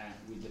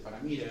with the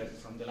parameter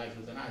from the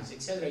likelihood analysis,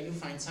 etc., you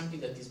find something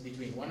that is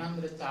between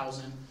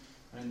 100,000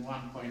 and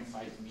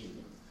 1.5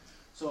 million.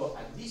 So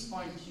at this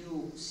point,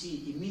 you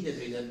see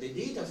immediately that the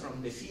data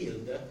from the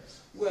field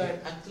were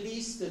at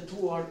least 2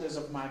 orders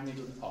of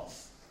magnitude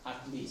off,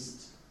 at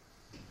least.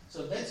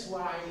 So that's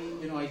why,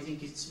 I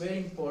think it's very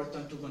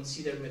important to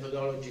consider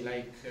methodology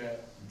like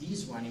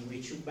this one, in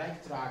which you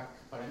backtrack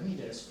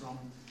parameters from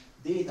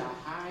data,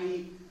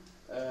 high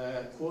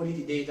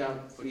quality data,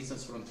 for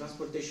instance, from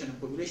transportation and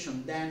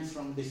population, than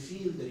from the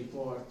field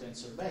report and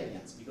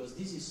surveillance, because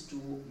this is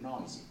too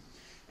noisy.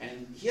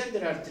 And here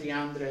there are 2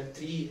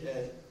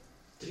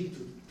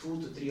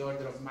 to 3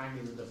 order of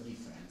magnitude of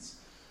difference.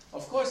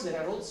 Of course,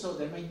 there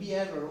might be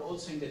error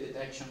also in the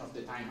detection of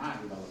the time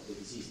arrival of the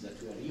disease that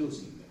we are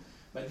using.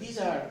 But these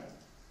are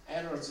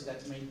errors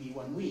that may be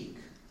 1 week.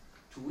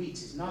 2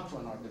 weeks is not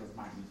 1 order of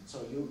magnitude.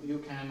 So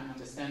you can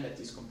understand that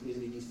it's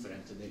completely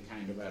different, the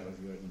kind of error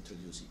you are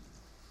introducing.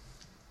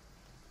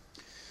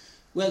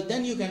 Well,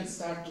 then you can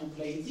start to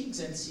play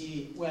things and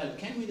see, well,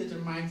 can we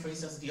determine, for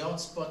instance, the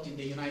hotspot in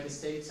the United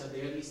States at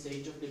the early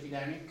stage of the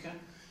epidemic?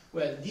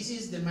 Well, this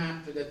is the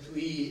map that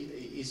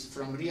is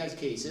from real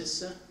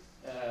cases.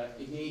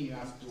 Again, you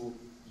have to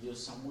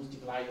use some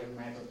multiplier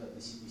method that the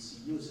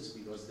CDC uses,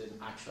 because the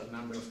actual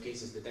number of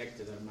cases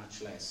detected are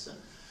much less.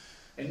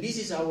 And this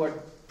is our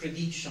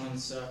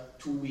predictions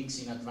 2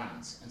 weeks in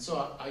advance. And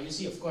so you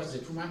see, of course, the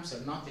 2 maps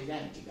are not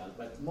identical,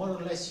 but more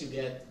or less you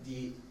get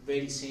the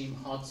very same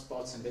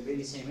hotspots and the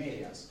very same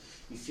areas.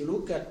 If you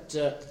look at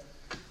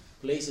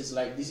places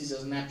like, this is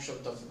a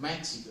snapshot of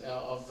Mexico,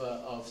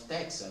 of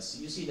Texas,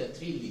 you see that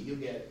really you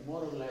get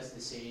more or less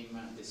the same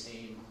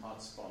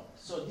hotspot.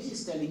 So this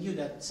is telling you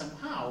that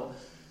somehow,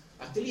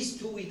 at least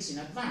 2 weeks in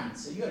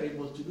advance, you are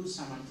able to do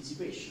some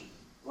anticipation.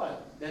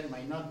 Well, that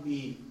might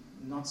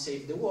not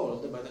save the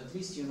world, but at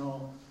least you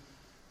know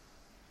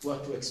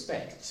what to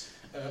expect.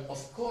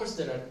 Of course,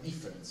 there are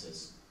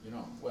differences.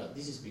 Well,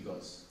 this is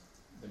because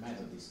the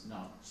method is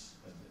not.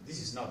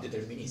 This is not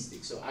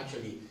deterministic. So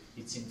actually,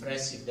 it's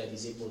impressive that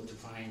it's able to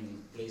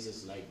find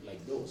places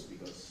like those,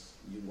 because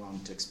you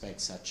won't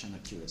expect such an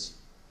accuracy.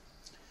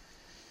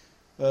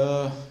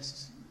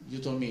 You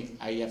told me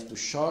I have to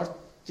short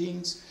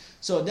things.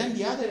 So then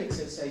the other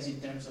exercise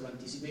in terms of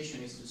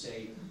anticipation is to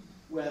say,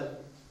 well,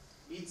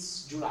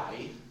 it's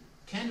July.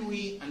 Can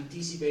we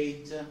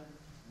anticipate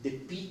the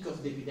peak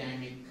of the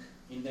epidemic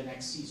in the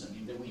next season,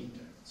 in the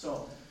winter?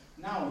 So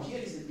now here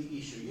is the big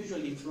issue.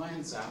 Usually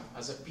influenza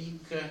has a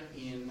peak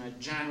in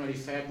January,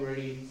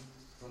 February,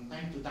 from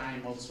time to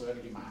time also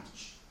early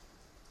March.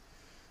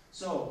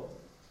 So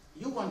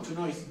you want to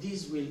know if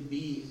this will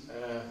be,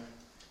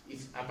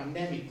 if a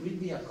pandemic will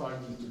be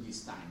according to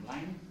this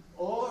timeline,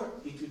 or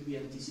it will be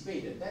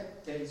anticipated.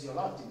 That tells you a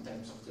lot in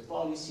terms of the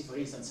policy, for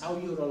instance, how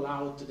you roll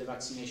out the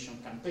vaccination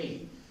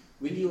campaign.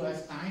 Will you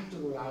have time to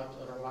roll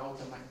out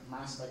a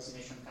mass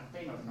vaccination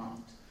campaign or not?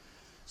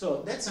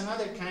 So that's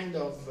another kind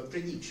of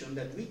prediction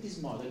that with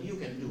this model you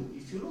can do.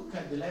 If you look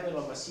at the level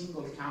of a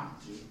single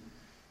country,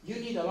 you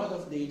need a lot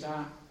of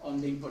data on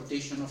the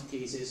importation of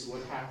cases,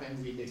 what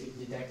happened with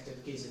the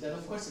detected cases. Then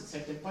of course at a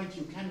certain point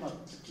you cannot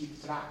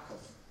keep track of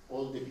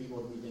all the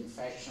people with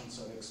infections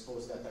or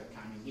exposed that are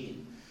coming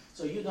in.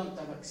 So you don't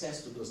have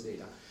access to those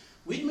data.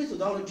 With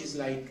methodologies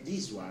like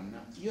this one,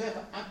 you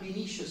have ab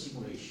initio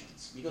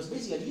simulations, because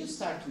basically you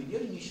start with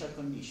your initial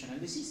condition and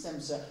the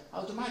systems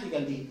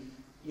automatically,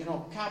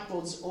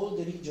 couples all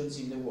the regions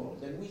in the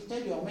world and will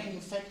tell you how many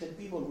infected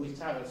people will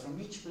travel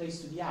from each place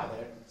to the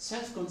other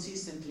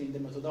self-consistently in the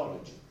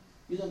methodology.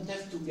 You don't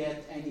have to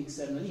get any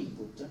external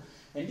input,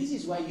 and this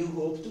is why you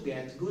hope to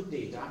get good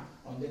data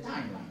on the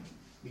timeline,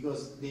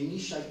 because the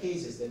initial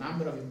cases, the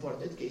number of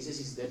imported cases,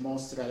 is the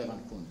most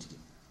relevant quantity.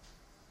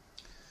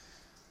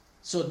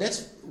 So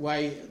that's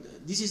why,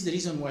 this is the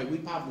reason why we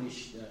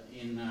published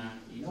in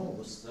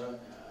August, a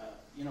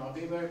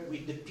paper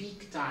with the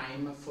peak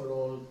time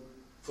for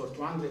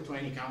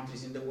 220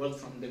 countries in the world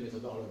from the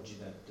methodology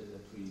that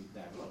we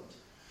developed.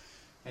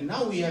 And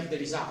now we have the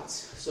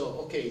results.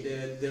 So, okay,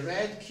 the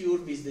red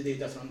curve is the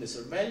data from the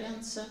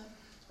surveillance,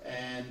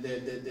 and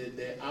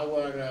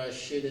our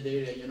shaded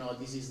area,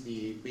 this is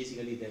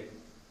basically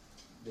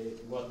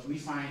what we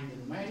find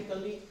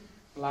numerically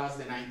plus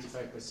the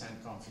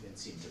 95%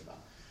 confidence interval.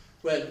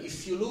 Well,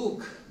 if you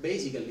look,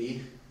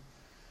 basically,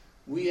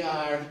 we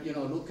are,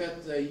 look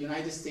at the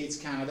United States,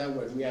 Canada,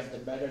 where we have the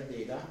better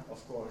data,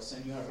 of course,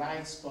 and you are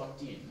right spot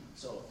in.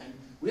 So, and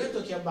we are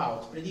talking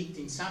about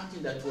predicting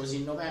something that was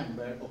in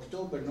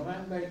October,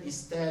 November,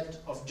 instead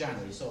of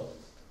January. So,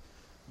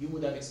 you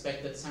would have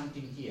expected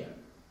something here,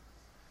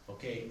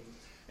 okay?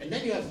 And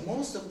then you have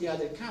most of the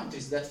other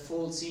countries that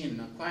falls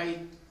in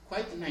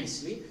quite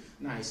nicely.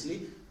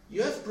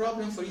 You have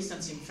problem, for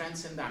instance, in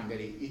France and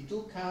Hungary. It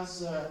took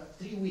us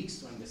 3 weeks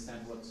to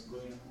understand what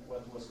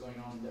was going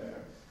on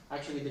there.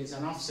 Actually, there is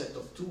an offset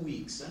of 2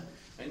 weeks,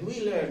 and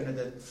we learned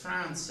that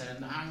France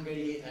and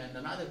Hungary and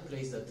another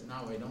place that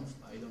now I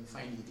don't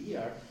find it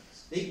here,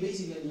 they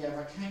basically have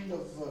a kind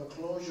of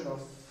closure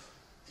of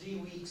 3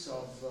 weeks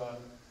of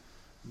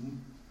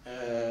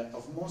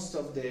most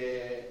of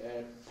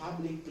the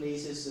public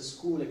places,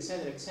 school,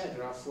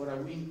 etc., for a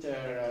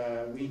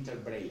winter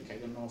break. I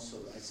don't know, so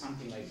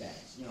something like that.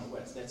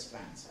 That's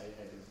France.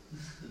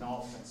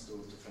 No offense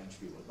to French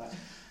people, but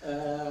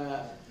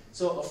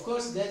so of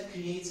course that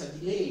creates a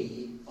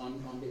delay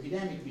on the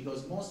epidemic,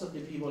 because most of the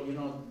people,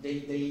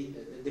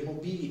 the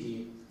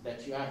mobility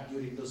that you have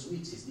during those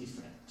weeks is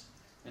different,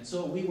 and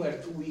so we were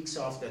 2 weeks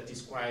off. That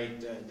is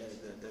quite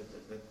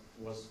that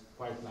was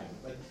quite likely.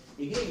 But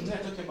again, we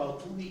are talking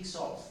about 2 weeks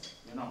off,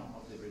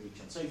 of the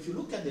prediction. So if you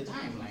look at the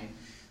timeline,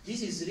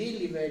 this is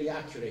really very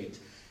accurate.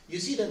 You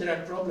see that there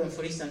are problems,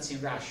 for instance,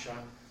 in Russia.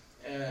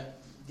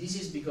 This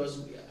is because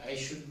I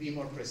should be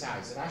more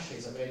precise. Russia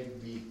is a very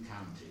big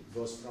country. It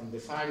goes from the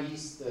Far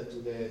East to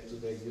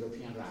the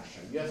European Russia.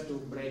 You have to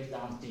break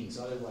down things,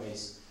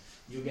 otherwise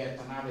you get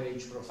an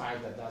average profile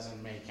that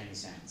doesn't make any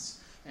sense.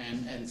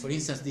 And for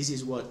instance, this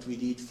is what we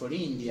did for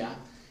India.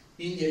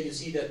 India, you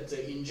see that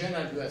in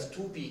general you have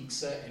 2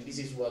 peaks, and this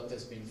is what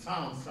has been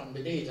found from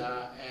the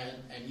data,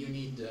 and you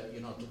need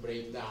to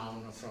break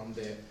down from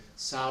the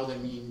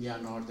southern India,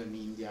 northern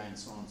India, and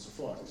so on and so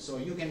forth. So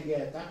you can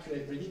get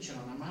accurate prediction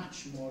on a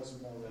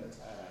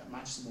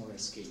much smaller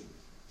scale.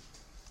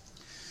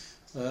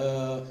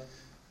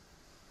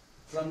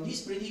 From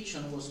this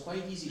prediction, it was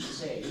quite easy to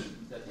say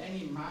that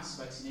any mass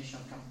vaccination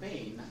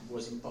campaign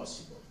was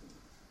impossible,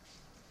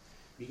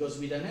 because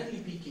with an early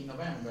peak in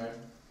November,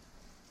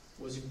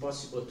 it was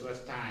impossible to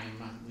have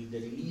time with the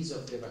release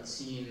of the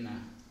vaccine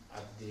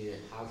at the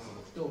half of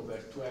October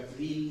to have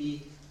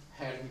really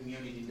herd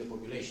immunity in the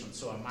population,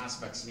 so a mass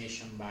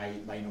vaccination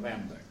by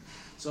November.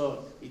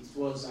 So it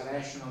was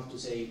rational to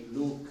say,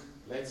 look,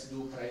 let's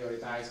do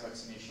prioritized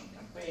vaccination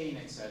campaign,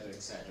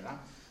 etc.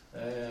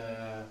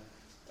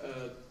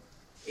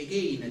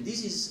 Again,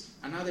 this is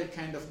another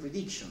kind of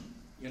prediction.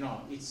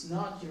 It's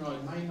not, it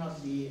might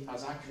not be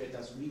as accurate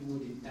as we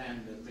would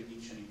intend a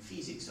prediction in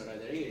physics or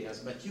other areas,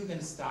 but you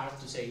can start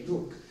to say,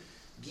 look,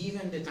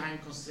 given the time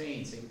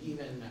constraints and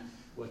given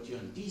what you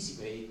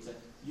anticipate,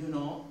 you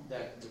know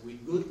that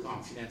with good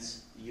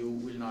confidence you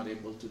will not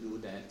able to do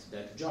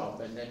that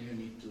job, and then you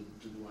need to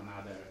do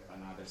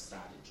another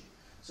strategy.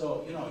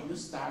 So, you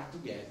start to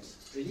get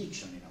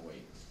prediction in a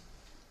way.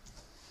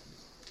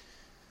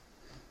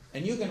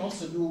 And you can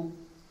also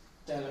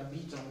tell a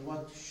bit on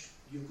what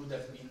you could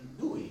have been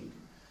doing.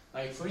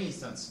 Like, for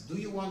instance, do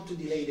you want to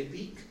delay the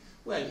peak?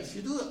 Well, if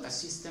you do a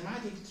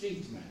systematic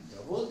treatment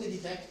of all the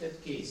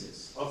detected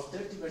cases, of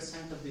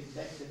 30% of the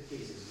detected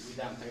cases with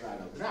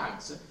antiviral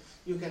drugs,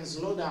 you can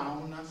slow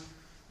down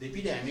the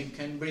epidemic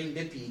and bring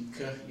the peak,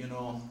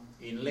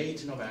 in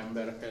late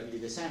November, early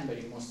December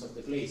in most of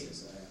the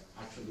places,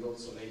 actually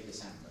also late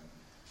December.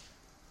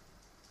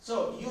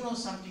 So,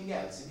 something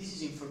else. This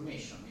is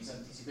information, is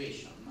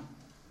anticipation,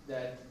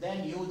 that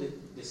then you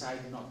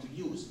decide not to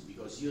use,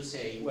 because you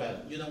say,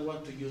 well, you don't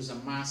want to use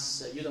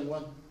you don't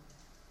want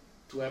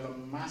to have a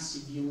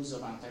massive use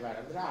of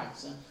antiviral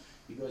drugs,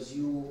 because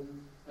you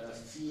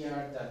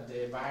fear that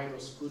the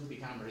virus could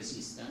become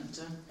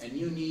resistant, and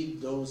you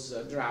need those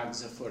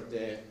drugs for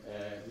the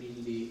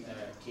really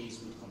case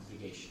with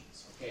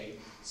complications. Okay,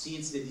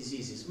 since the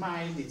disease is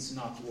mild, it's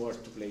not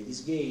worth to play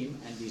this game,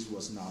 and this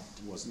was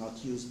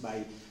not used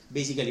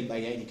basically by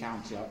any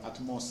country. At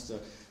most,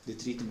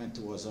 the treatment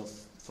was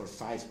for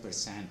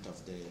 5%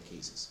 of the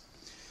cases.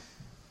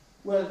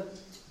 Well,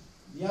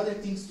 the other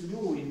things to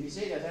do in this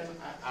area then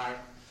are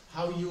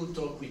how you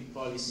talk with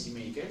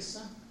policymakers,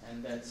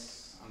 and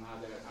that's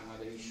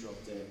another issue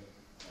of the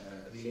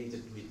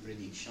related with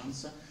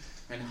predictions,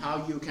 and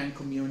how you can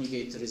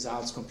communicate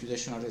results,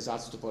 computational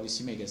results to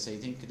policymakers. I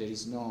think there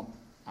is no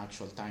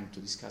actual time to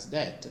discuss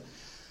that.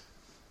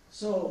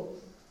 So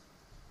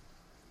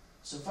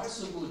far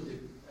so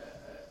good.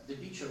 The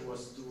picture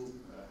was too,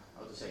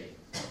 how to say,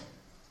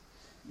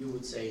 you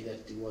would say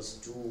that it was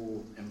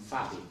too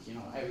emphatic,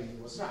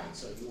 everything was right,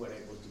 so you were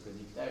able to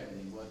predict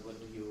everything. What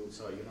do you,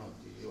 so do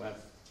you have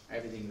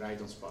everything right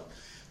on spot?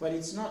 But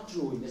it's not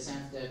true in the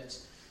sense that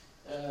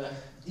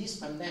this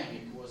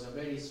pandemic was a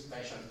very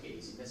special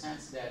case, in the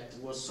sense that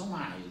it was so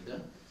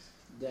mild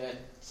that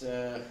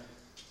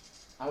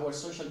our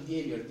social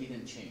behavior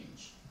didn't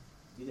change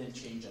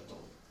at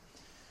all.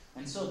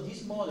 And so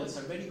these models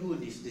are very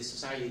good if the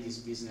society is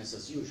business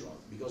as usual,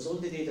 because all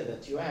the data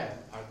that you have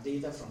are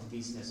data from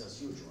business as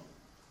usual.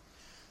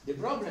 The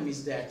problem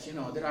is that,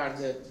 there are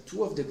the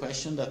two of the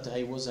questions that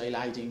I was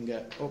highlighting.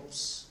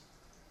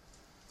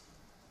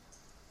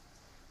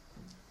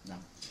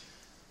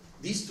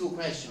 These two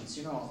questions,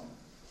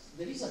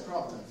 there is a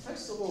problem.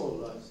 First of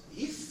all,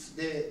 if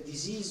the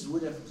disease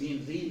would have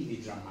been really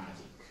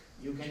dramatic,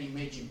 you can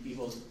imagine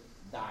people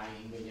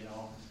dying,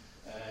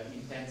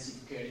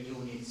 intensive care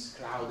units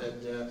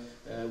crowded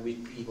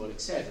with people,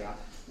 etc.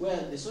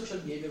 Well, the social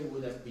behavior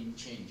would have been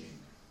changing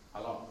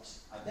a lot.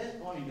 At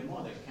that point, the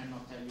model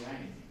cannot tell you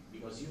anything,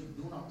 because you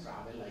do not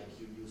travel like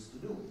you used to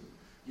do.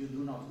 You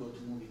do not go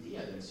to movie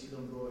theaters. You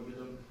don't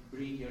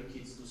bring your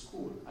kids to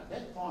school. At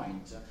that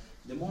point,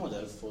 the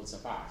model falls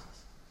apart.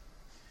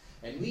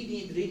 And we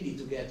need really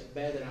to get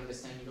better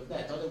understanding of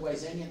that.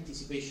 Otherwise, any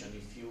anticipation,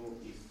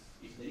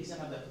 if there is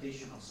an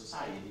adaptation of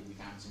society, it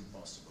becomes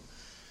impossible.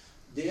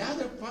 The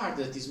other part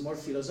that is more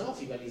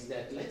philosophical is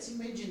that let's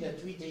imagine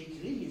that we take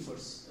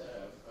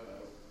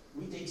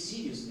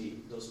seriously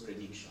those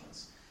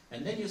predictions,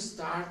 and then you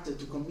start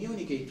to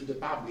communicate to the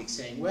public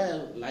saying,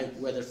 well, like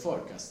weather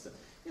forecast,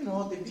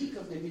 the peak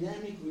of the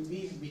epidemic will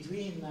be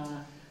between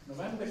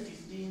November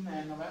 15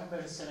 and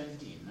November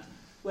 17.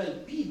 Well,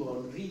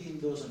 people reading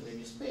those on the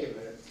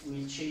newspaper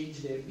will change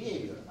their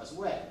behavior as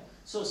well.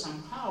 So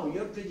somehow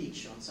your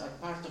predictions are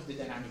part of the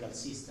dynamical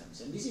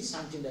systems, and this is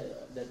something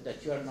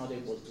that you are not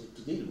able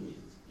to deal with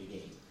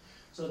again.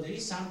 So there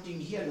is something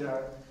here that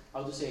are,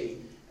 how to say,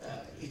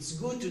 it's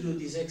good to do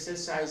this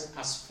exercise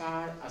as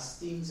far as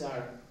things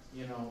are,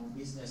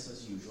 business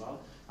as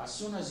usual. As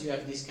soon as you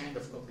have this kind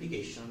of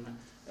complication,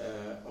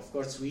 of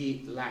course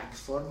we lack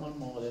formal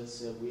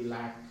models, we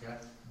lack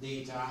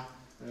data,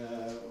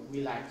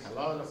 we lack a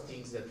lot of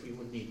things that we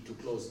would need to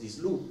close this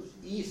loop,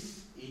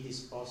 if it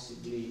is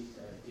possibly,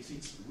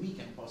 we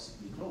can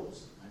possibly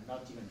close. I'm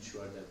not even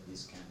sure that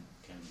this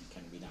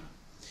can be done.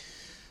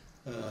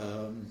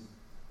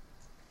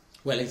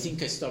 Well, I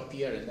think I stop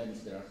here, and then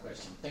if there are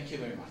questions. Thank you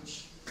very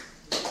much.